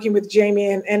 when working with Jamie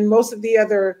and most of the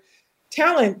other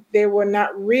talent, they were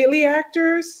not really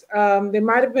actors. There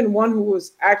might have been one who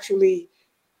was actually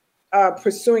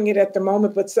pursuing it at the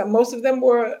moment, but most of them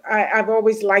were, I've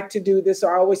always liked to do this,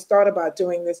 or I always thought about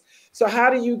doing this. So how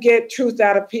do you get truth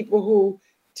out of people who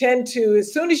tend to,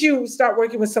 as soon as you start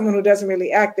working with someone who doesn't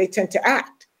really act, they tend to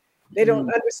act. They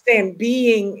don't understand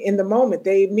being in the moment.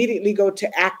 They immediately go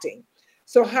to acting.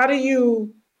 So how do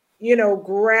you,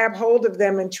 grab hold of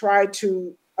them and try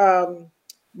to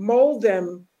mold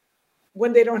them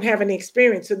when they don't have any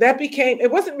experience? So that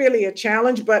it wasn't really a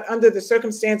challenge, but under the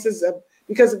circumstances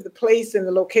because of the place and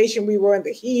the location we were in,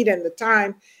 the heat and the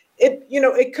time,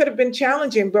 it could have been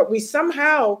challenging, but we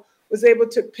somehow was able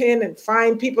to pin and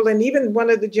find people. And even one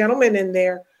of the gentlemen in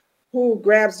there who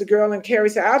grabs the girl and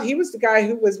carries her out, he was the guy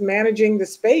who was managing the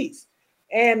space.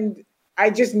 And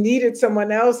I just needed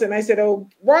someone else. And I said, oh,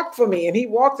 walk for me. And he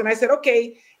walked. And I said,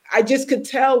 okay. I just could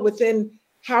tell within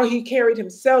how he carried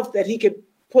himself that he could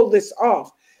pull this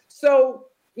off. So,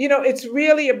 it's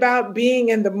really about being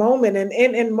in the moment.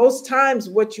 And most times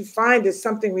what you find is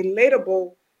something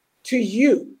relatable to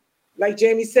you. Like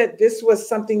Jamie said, this was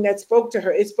something that spoke to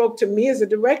her. It spoke to me as a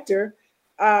director.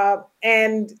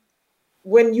 And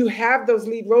when you have those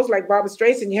lead roles like Barbara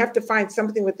Streisand, you have to find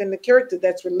something within the character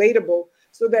that's relatable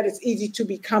so that it's easy to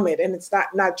become it and it's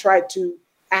not try to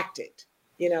act it,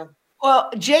 Well,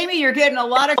 Jamie, you're getting a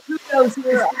lot of kudos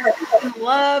here. I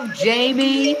love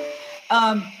Jamie.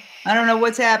 I don't know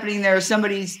what's happening there.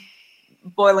 Somebody's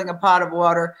boiling a pot of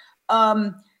water.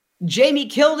 Jamie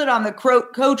killed it on the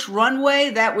coach runway.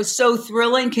 That was so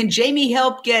thrilling. Can Jamie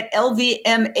help get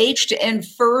LVMH to end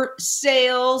fur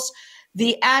sales?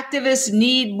 The activists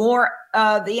need more.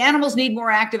 The animals need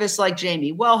more activists like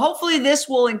Jamie. Well, hopefully this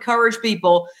will encourage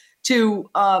people to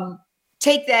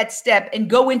take that step and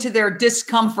go into their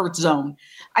discomfort zone.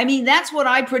 I mean, that's what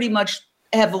I pretty much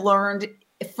have learned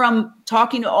from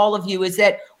talking to all of you, is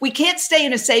that we can't stay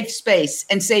in a safe space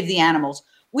and save the animals.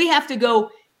 We have to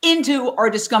go into our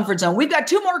discomfort zone. We've got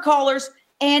two more callers.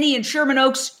 Annie and Sherman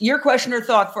Oaks, your question or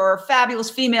thought for our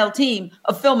fabulous female team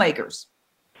of filmmakers.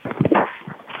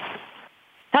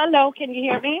 Hello, can you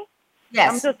hear me?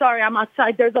 Yes. I'm so sorry, I'm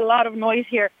outside. There's a lot of noise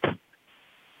here.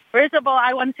 First of all,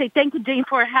 I want to say thank you, Jane,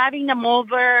 for having them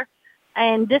over.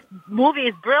 And this movie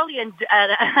is brilliant.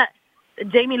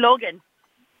 Jamie Logan,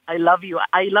 I love you.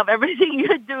 I love everything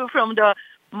you do, from the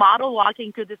model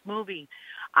walking to this movie.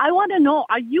 I want to know,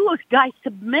 are you guys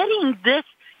submitting this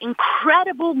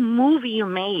incredible movie you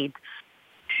made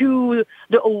to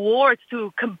the awards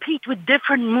to compete with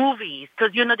different movies?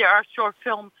 Because, there are short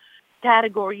film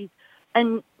categories.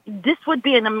 And this would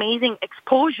be an amazing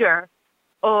exposure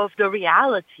of the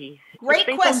reality. Great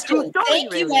question.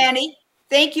 Thank you, Annie.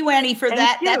 Thank you, Annie, for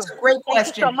that. That's a great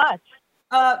question. Thank you so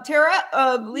much.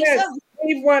 Tara, Lisa? Yes,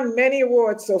 we've won many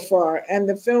awards so far, and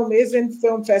the film is in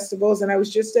film festivals, and I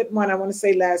was just at one, I want to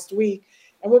say last week.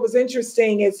 And what was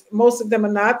interesting is most of them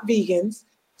are not vegans.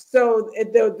 So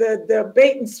the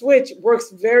bait and switch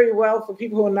works very well for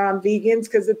people who are non-vegans,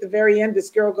 because at the very end, this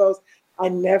girl goes, I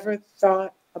never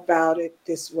thought about it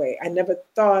this way. I never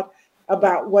thought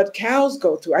about what cows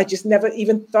go through. I just never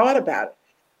even thought about it.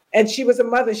 And she was a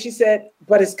mother. She said,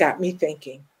 but it's got me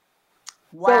thinking.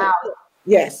 Wow. So,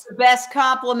 yes. The best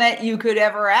compliment you could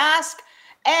ever ask.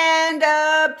 And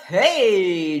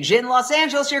Paige in Los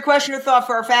Angeles, your question or thought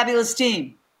for our fabulous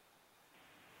team?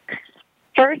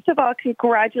 First of all,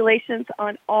 congratulations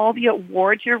on all the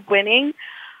awards you're winning.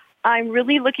 I'm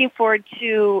really looking forward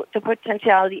to the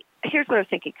potentiality. Here's what I was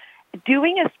thinking.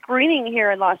 Doing a screening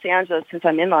here in Los Angeles, since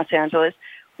I'm in Los Angeles,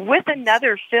 with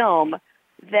another film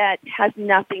that has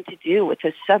nothing to do with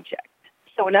the subject.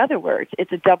 So in other words,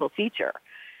 it's a double feature.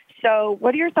 So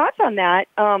what are your thoughts on that?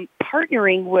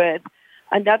 Partnering with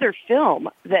another film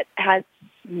that has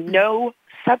no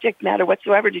subject matter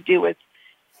whatsoever to do with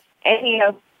any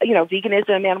of,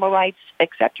 veganism, animal rights,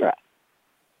 etc.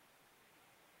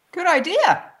 Good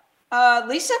idea.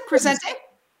 Lisa, presenting?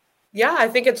 Yeah, I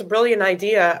think it's a brilliant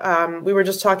idea. We were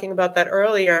just talking about that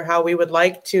earlier, how we would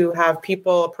like to have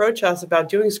people approach us about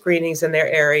doing screenings in their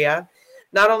area.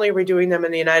 Not only are we doing them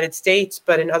in the United States,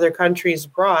 but in other countries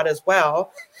abroad as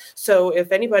well. So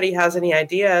if anybody has any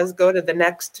ideas, go to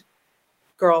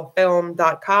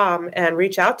thenextgirlfilm.com and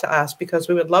reach out to us, because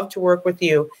we would love to work with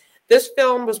you. This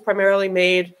film was primarily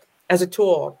made as a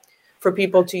tool for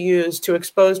people to use to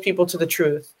expose people to the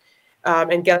truth.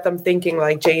 And get them thinking,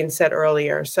 like Jane said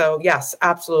earlier. So, yes,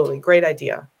 absolutely. Great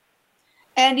idea.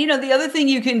 And, the other thing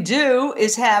you can do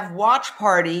is have watch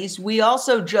parties. We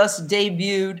also just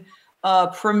premiered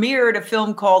a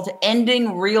film called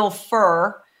Ending Real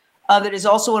Fur that is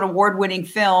also an award-winning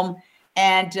film.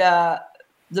 And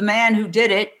the man who did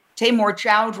it, Taimur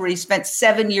Chowdhury, spent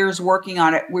 7 years working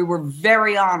on it. We were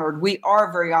very honored. We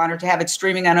are very honored to have it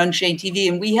streaming on Unchained TV.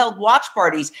 And we held watch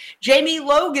parties. Jamie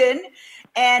Logan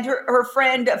and her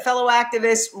friend, fellow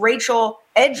activist Rachel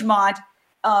Edgemont,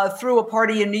 threw a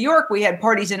party in New York. We had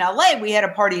parties in LA. We had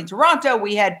a party in Toronto.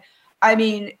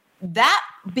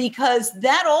 Because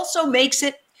that also makes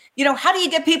it, how do you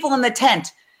get people in the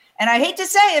tent? And I hate to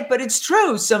say it, but it's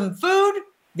true. Some food,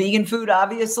 vegan food,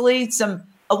 obviously,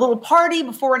 a little party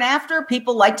before and after.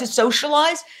 People like to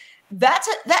socialize.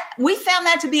 We found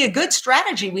that to be a good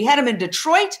strategy. We had them in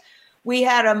Detroit. We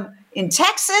had them in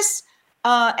Texas.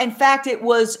 In fact, it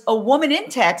was a woman in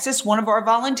Texas, one of our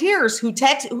volunteers,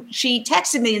 she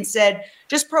texted me and said,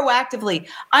 just proactively,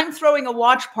 I'm throwing a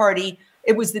watch party.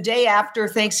 It was the day after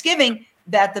Thanksgiving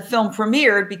that the film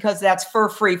premiered, because that's Fur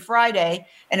Free Friday,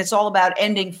 and it's all about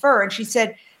ending fur. And she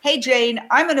said, hey, Jane,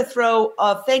 I'm going to throw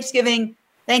a Thanksgiving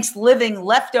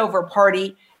leftover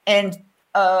party and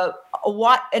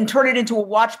turn it into a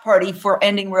watch party for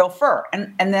Ending Real Fur.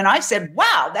 And then I said,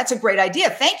 wow, that's a great idea.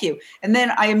 Thank you. And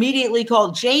then I immediately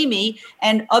called Jamie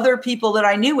and other people that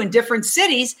I knew in different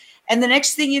cities. And the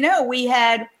next thing you know, we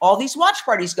had all these watch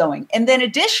parties going. And then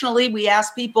additionally, we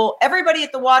asked people, everybody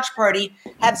at the watch party,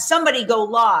 have somebody go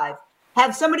live.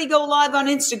 Have somebody go live on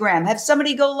Instagram. Have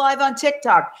somebody go live on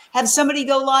TikTok. Have somebody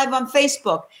go live on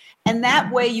Facebook. And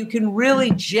that way you can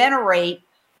really generate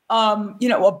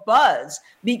a buzz,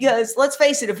 because let's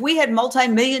face it, if we had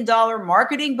multi-million-dollar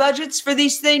marketing budgets for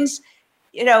these things,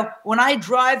 when I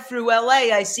drive through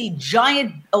LA, I see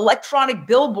giant electronic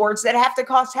billboards that have to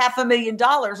cost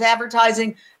 $500,000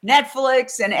 advertising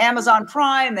Netflix and Amazon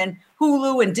Prime and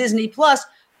Hulu and Disney Plus.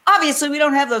 Obviously, we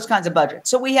don't have those kinds of budgets.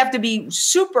 So we have to be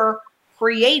super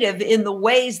creative in the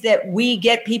ways that we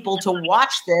get people to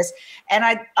watch this. And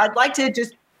I'd like to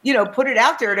just, put it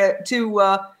out there to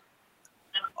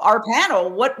our panel.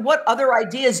 What other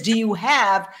ideas do you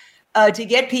have to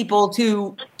get people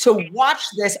to watch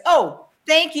this? Oh,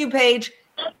 thank you, Paige.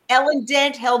 Ellen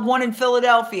Dent held one in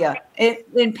Philadelphia. I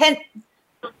think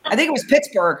it was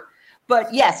Pittsburgh.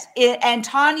 But yes, and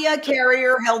Tanya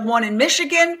Carrier held one in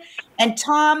Michigan, and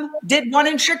Tom did one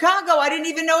in Chicago. I didn't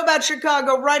even know about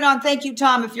Chicago. Right on. Thank you,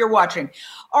 Tom, if you're watching.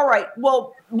 All right.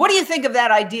 Well, what do you think of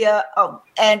that idea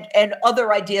and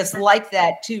other ideas like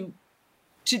that to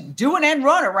do an end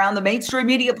run around the mainstream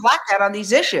media blackout on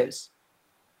these issues?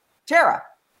 Tara.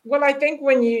 Well, I think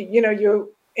when your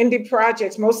indie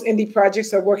projects, most indie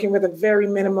projects are working with a very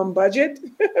minimum budget,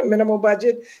 minimal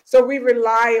budget. So we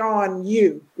rely on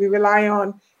you. We rely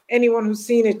on anyone who's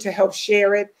seen it to help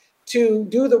share it, to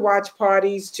do the watch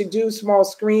parties, to do small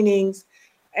screenings,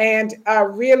 and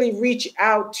really reach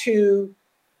out to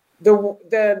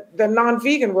the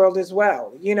non-vegan world as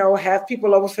well. Have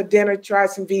people over for dinner, try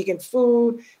some vegan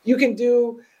food. You can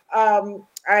do.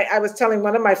 I was telling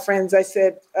one of my friends, I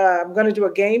said, I'm going to do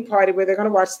a game party where they're going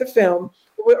to watch the film.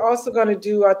 But we're also going to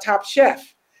do a Top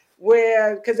Chef,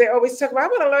 because they always talk about, I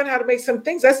want to learn how to make some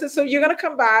things. I said, so you're going to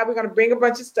come by, we're going to bring a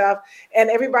bunch of stuff,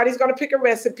 and everybody's going to pick a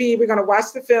recipe. We're going to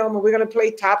watch the film, and we're going to play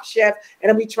Top Chef, and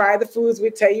then we try the foods. We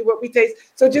tell you what we taste.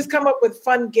 So just come up with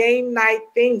fun game night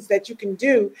things that you can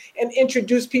do and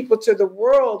introduce people to the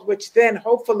world, which then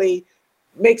hopefully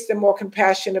makes them more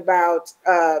compassionate about,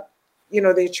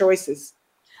 their choices.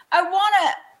 I want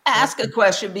to ask a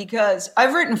question because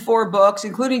I've written 4 books,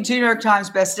 including 2 New York Times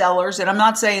bestsellers. And I'm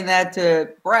not saying that to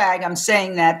brag. I'm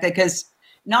saying that because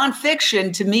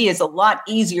nonfiction to me is a lot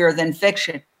easier than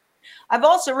fiction. I've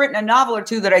also written a novel or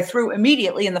 2 that I threw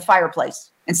immediately in the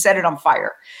fireplace and set it on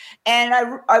fire. And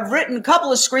I've written a couple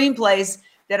of screenplays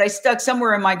that I stuck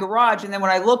somewhere in my garage. And then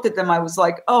when I looked at them, I was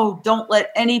like, oh, don't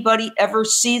let anybody ever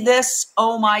see this.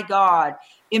 Oh, my God.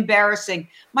 Embarrassing.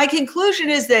 My conclusion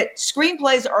is that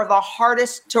screenplays are the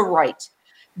hardest to write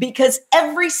because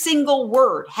every single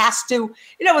word has to,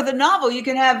 with a novel, you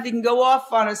can go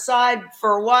off on a side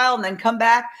for a while and then come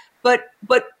back. But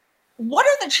what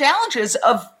are the challenges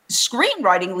of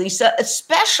screenwriting, Lisa,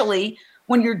 especially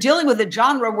when you're dealing with a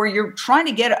genre where you're trying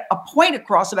to get a point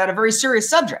across about a very serious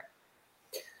subject?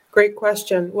 Great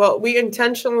question. Well, we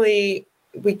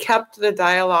kept the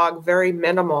dialogue very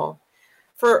minimal.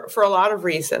 For a lot of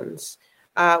reasons.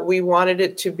 We wanted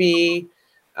it to be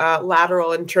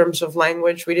lateral in terms of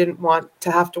language. We didn't want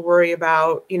to have to worry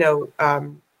about,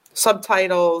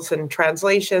 subtitles and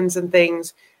translations and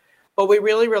things. But we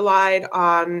really relied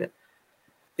on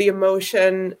the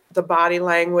emotion, the body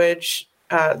language,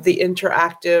 the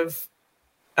interactivity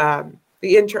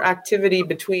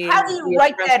between. How do you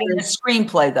write that in a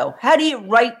screenplay, though? How do you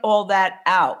write all that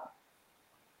out?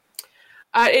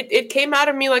 It came out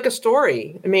of me like a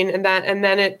story. I mean, and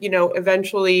then it,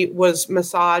 eventually was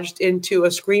massaged into a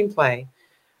screenplay.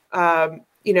 I'm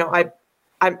not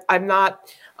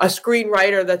a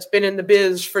screenwriter that's been in the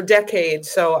biz for decades,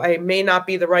 so I may not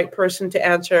be the right person to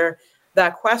answer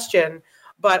that question,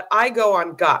 but I go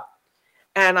on gut.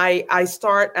 And I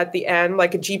start at the end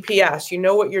like a GPS. You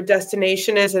know what your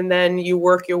destination is, and then you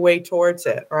work your way towards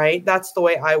it, right? That's the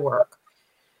way I work.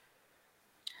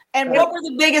 And what were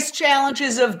the biggest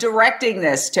challenges of directing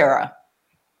this, Tara?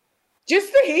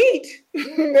 Just the heat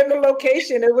and the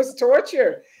location. It was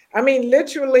torture. I mean,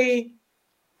 literally,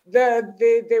 there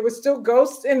were still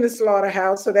ghosts in the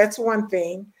slaughterhouse, so that's one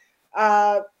thing.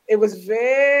 There was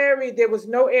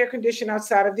no air conditioning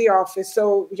outside of the office.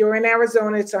 So you're in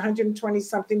Arizona, it's 120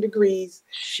 something degrees.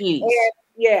 Jeez. And,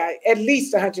 yeah, at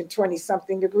least 120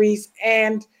 something degrees.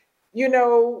 And,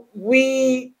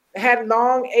 we had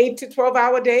long 8 to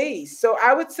 12-hour days. So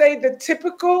I would say the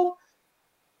typical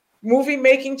movie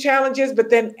making challenges, but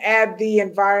then add the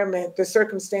environment, the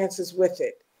circumstances with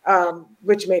it,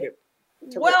 which made it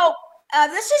terrific. Well,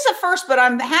 this is a first, but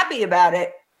I'm happy about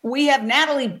it. We have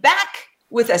Natalie back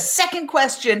with a second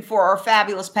question for our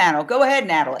fabulous panel. Go ahead,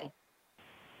 Natalie.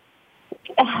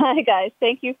 Hi, guys.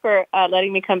 Thank you for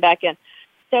letting me come back in.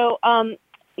 So, I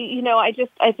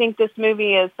think this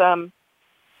movie is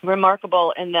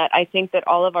remarkable in that I think that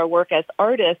all of our work as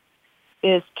artists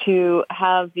is to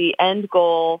have the end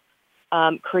goal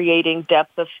creating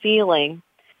depth of feeling.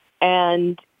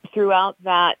 And throughout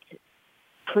that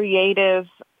creative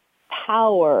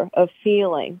power of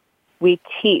feeling, we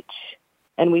teach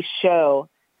and we show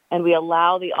and we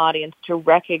allow the audience to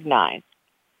recognize.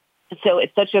 So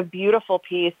it's such a beautiful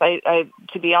piece. I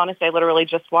to be honest, I literally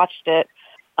just watched it.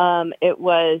 It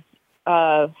was,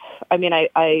 I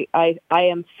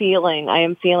am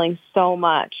feeling so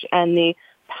much. And the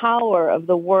power of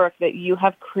the work that you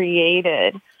have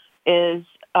created is,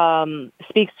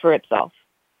 speaks for itself.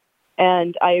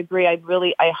 And I agree.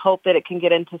 I hope that it can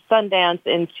get into Sundance,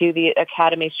 into the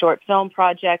Academy Short Film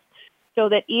Project, so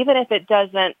that even if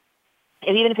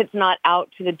it's not out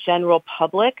to the general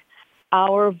public,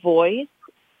 our voice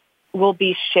will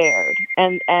be shared.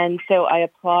 And so I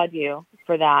applaud you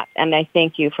for that. And I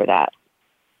thank you for that.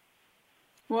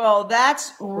 Well,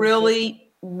 that's really,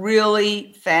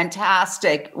 really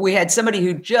fantastic. We had somebody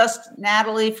who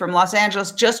Natalie from Los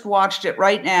Angeles, just watched it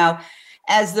right now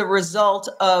as the result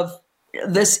of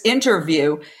this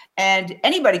interview. And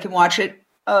anybody can watch it.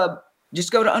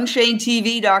 Just go to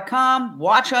unchainedtv.com,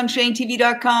 watch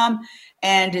unchainedtv.com,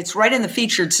 and it's right in the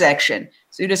featured section.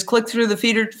 So you just click through the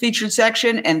featured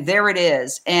section, and there it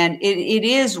is. And it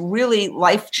is really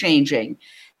life-changing.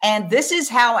 And this is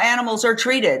how animals are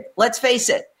treated. Let's face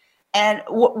it. And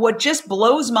what just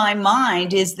blows my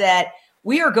mind is that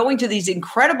we are going to these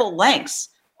incredible lengths,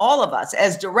 all of us,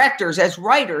 as directors, as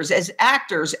writers, as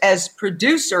actors, as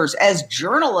producers, as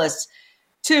journalists,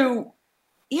 to,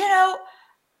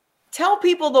 tell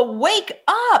people to wake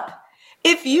up.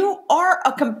 If you are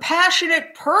a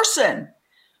compassionate person,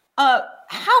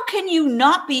 how can you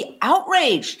not be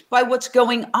outraged by what's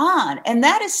going on? And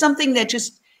that is something that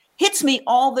just hits me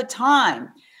all the time.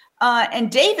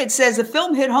 And David says the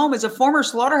film hit home. As a former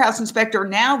slaughterhouse inspector,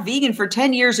 now vegan for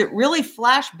 10 years, it really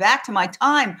flashed back to my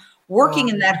time working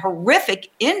in that horrific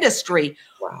industry.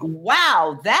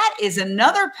 Wow, that is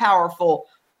another powerful,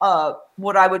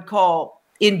 what I would call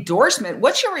endorsement.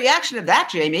 What's your reaction to that,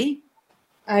 Jamie?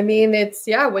 I mean,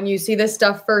 when you see this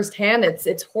stuff firsthand,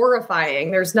 it's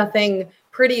horrifying. There's nothing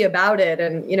pretty about it.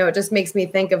 And, it just makes me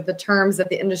think of the terms that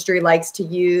the industry likes to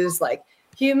use, like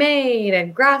humane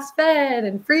and grass-fed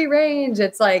and free range.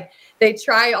 It's like they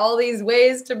try all these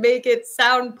ways to make it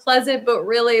sound pleasant, but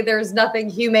really there's nothing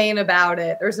humane about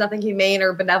it. There's nothing humane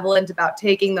or benevolent about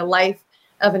taking the life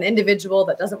of an individual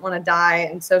that doesn't want to die.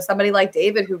 And so somebody like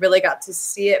David, who really got to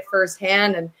see it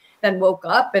firsthand and then woke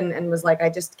up and was like, I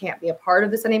just can't be a part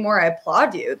of this anymore. I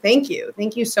applaud you. Thank you.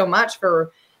 Thank you so much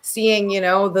for seeing,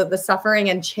 the suffering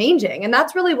and changing. And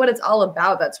that's really what it's all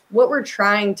about. That's what we're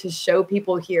trying to show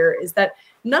people here, is that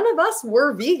none of us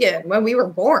were vegan when we were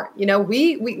born.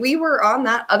 We were on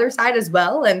that other side as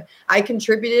well. And I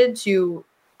contributed to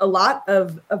a lot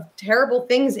of terrible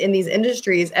things in these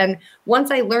industries. And once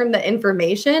I learned the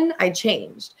information, I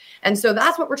changed. And so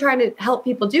that's what we're trying to help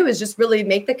people do, is just really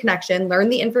make the connection, learn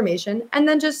the information, and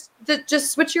then just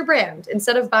switch your brand.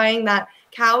 Instead of buying that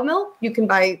cow milk, you can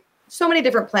buy so many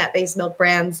different plant-based milk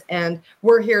brands, and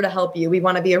we're here to help you. We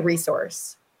want to be a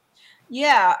resource.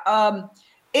 Yeah.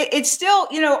 It's still,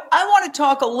 I want to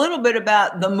talk a little bit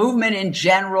about the movement in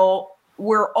general.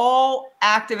 We're all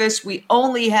activists. We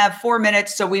only have 4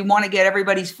 minutes, so we want to get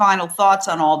everybody's final thoughts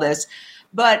on all this.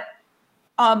 But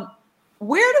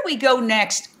where do we go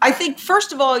next? I think,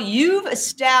 first of all, you've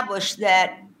established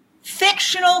that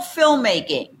fictional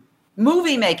filmmaking,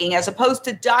 movie making, as opposed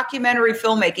to documentary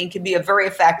filmmaking, can be a very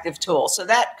effective tool. So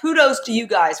that kudos to you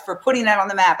guys for putting that on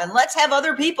the map. And let's have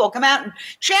other people come out and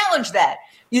challenge that.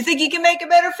 You think you can make a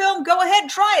better film? Go ahead,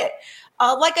 try it.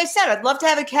 Like I said, I'd love to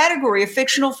have a category of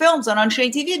fictional films on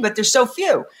Unchained TV, but there's so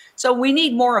few. So we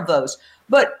need more of those.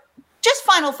 But just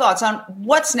final thoughts on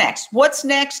what's next. What's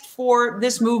next for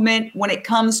this movement when it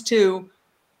comes to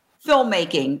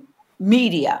filmmaking,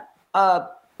 media?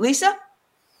 Lisa?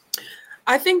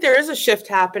 I think there is a shift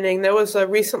happening. There was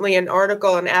recently an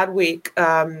article in Adweek.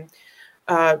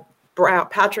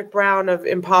 Patrick Brown of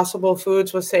Impossible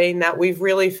Foods was saying that we've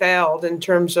really failed in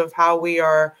terms of how we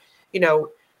are,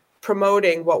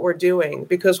 promoting what we're doing,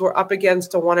 because we're up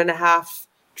against a $1.5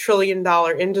 trillion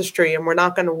industry, and we're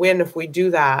not going to win if we do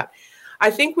that.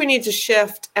 I think we need to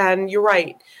shift, and you're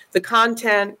right. The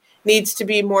content needs to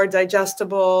be more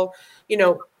digestible.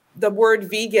 The word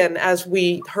vegan, as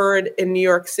we heard in New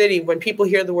York City, when people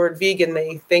hear the word vegan,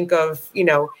 they think of,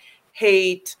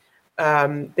 hate.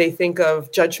 They think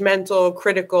of judgmental,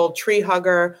 critical, tree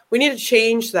hugger. We need to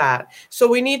change that. So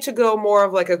we need to go more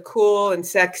of like a cool and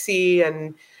sexy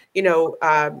and,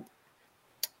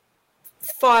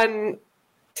 fun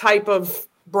type of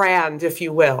brand, if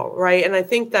you will, right? And I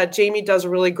think that Jamie does a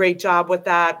really great job with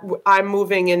that. I'm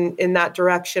moving in that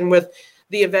direction with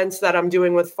the events that I'm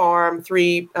doing with Farm,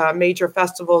 3 major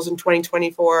festivals in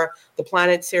 2024, the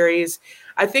Planet Series.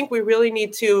 I think we really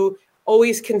need to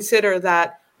always consider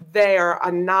that they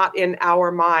are not in our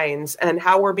minds and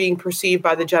how we're being perceived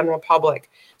by the general public.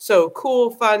 So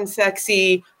cool, fun,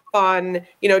 sexy, fun,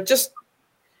 just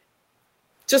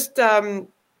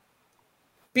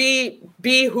be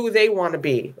who they want to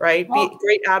be, right? Be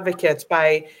great advocates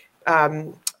by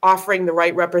offering the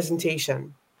right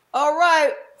representation. All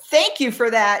right. Thank you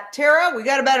for that. Tara, we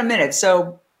got about a minute.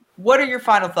 So what are your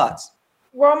final thoughts?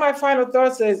 Well, my final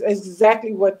thoughts is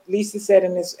exactly what Lisa said.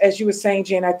 And as you were saying,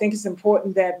 Jen, I think it's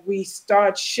important that we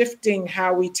start shifting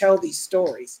how we tell these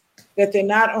stories, that they're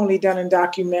not only done in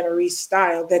documentary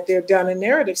style, that they're done in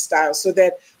narrative style, so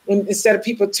that instead of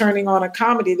people turning on a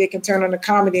comedy, they can turn on a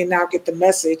comedy and now get the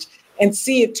message and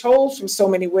see it told from so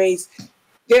many ways.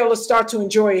 They'll start to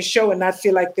enjoy a show and not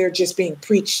feel like they're just being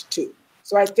preached to.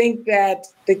 So I think that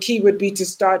the key would be to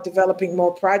start developing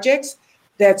more projects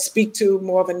that speak to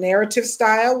more of a narrative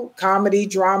style, comedy,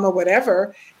 drama,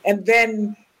 whatever. And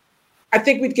then I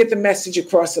think we'd get the message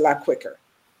across a lot quicker.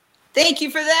 Thank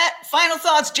you for that. Final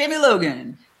thoughts, Jamie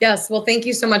Logan. Yes, well, thank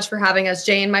you so much for having us,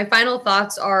 Jane. My final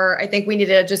thoughts are, I think we need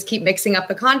to just keep mixing up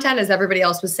the content, as everybody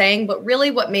else was saying, but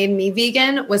really what made me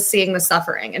vegan was seeing the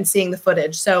suffering and seeing the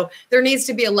footage. So there needs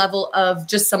to be a level of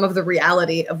just some of the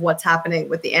reality of what's happening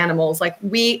with the animals. Like,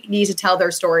 we need to tell their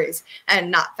stories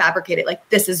and not fabricate it. Like,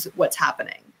 this is what's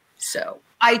happening. So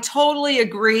I totally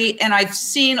agree. And I've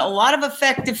seen a lot of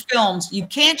effective films. You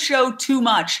can't show too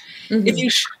much. If you,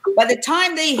 by the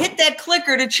time they hit that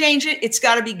clicker to change it, it's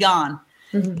got to be gone.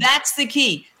 That's the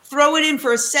key. Throw it in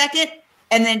for a second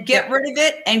and then get rid of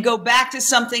it and go back to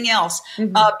something else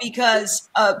because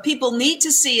people need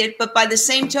to see it. But by the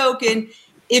same token,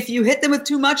 if you hit them with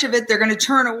too much of it, they're going to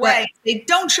turn away. They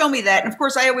don't show me that. And of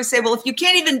course, I always say, well, if you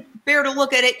can't even bear to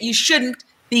look at it, you shouldn't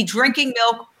be drinking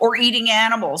milk or eating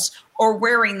animals or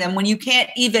wearing them when you can't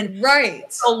even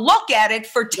look at it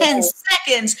for 10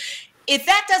 seconds. If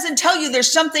that doesn't tell you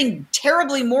there's something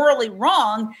terribly morally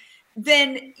wrong,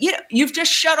 then you've just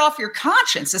shut off your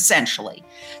conscience, essentially.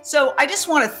 So I just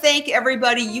want to thank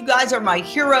everybody. You guys are my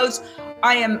heroes.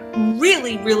 I am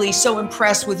really, really so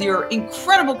impressed with your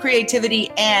incredible creativity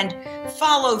and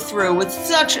follow through with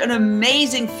such an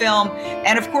amazing film.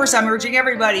 And of course, I'm urging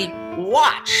everybody,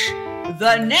 watch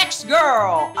The Next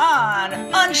Girl on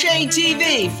Unchained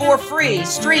TV for free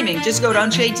streaming. Just go to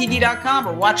unchainedtv.com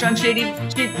or watch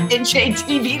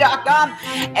unchainedtv.com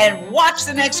and watch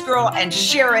The Next Girl and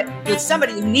share it with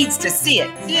somebody who needs to see it.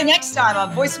 See you next time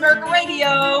on Voice America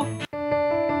Radio.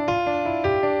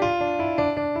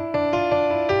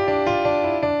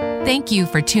 Thank you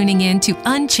for tuning in to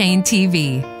Unchained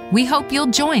TV. We hope you'll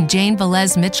join Jane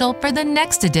Velez Mitchell for the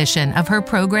next edition of her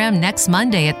program next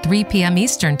Monday at 3 p.m.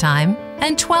 Eastern Time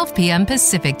and 12 p.m.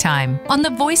 Pacific Time on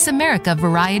the Voice America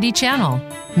Variety Channel.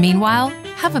 Meanwhile,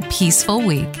 have a peaceful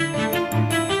week.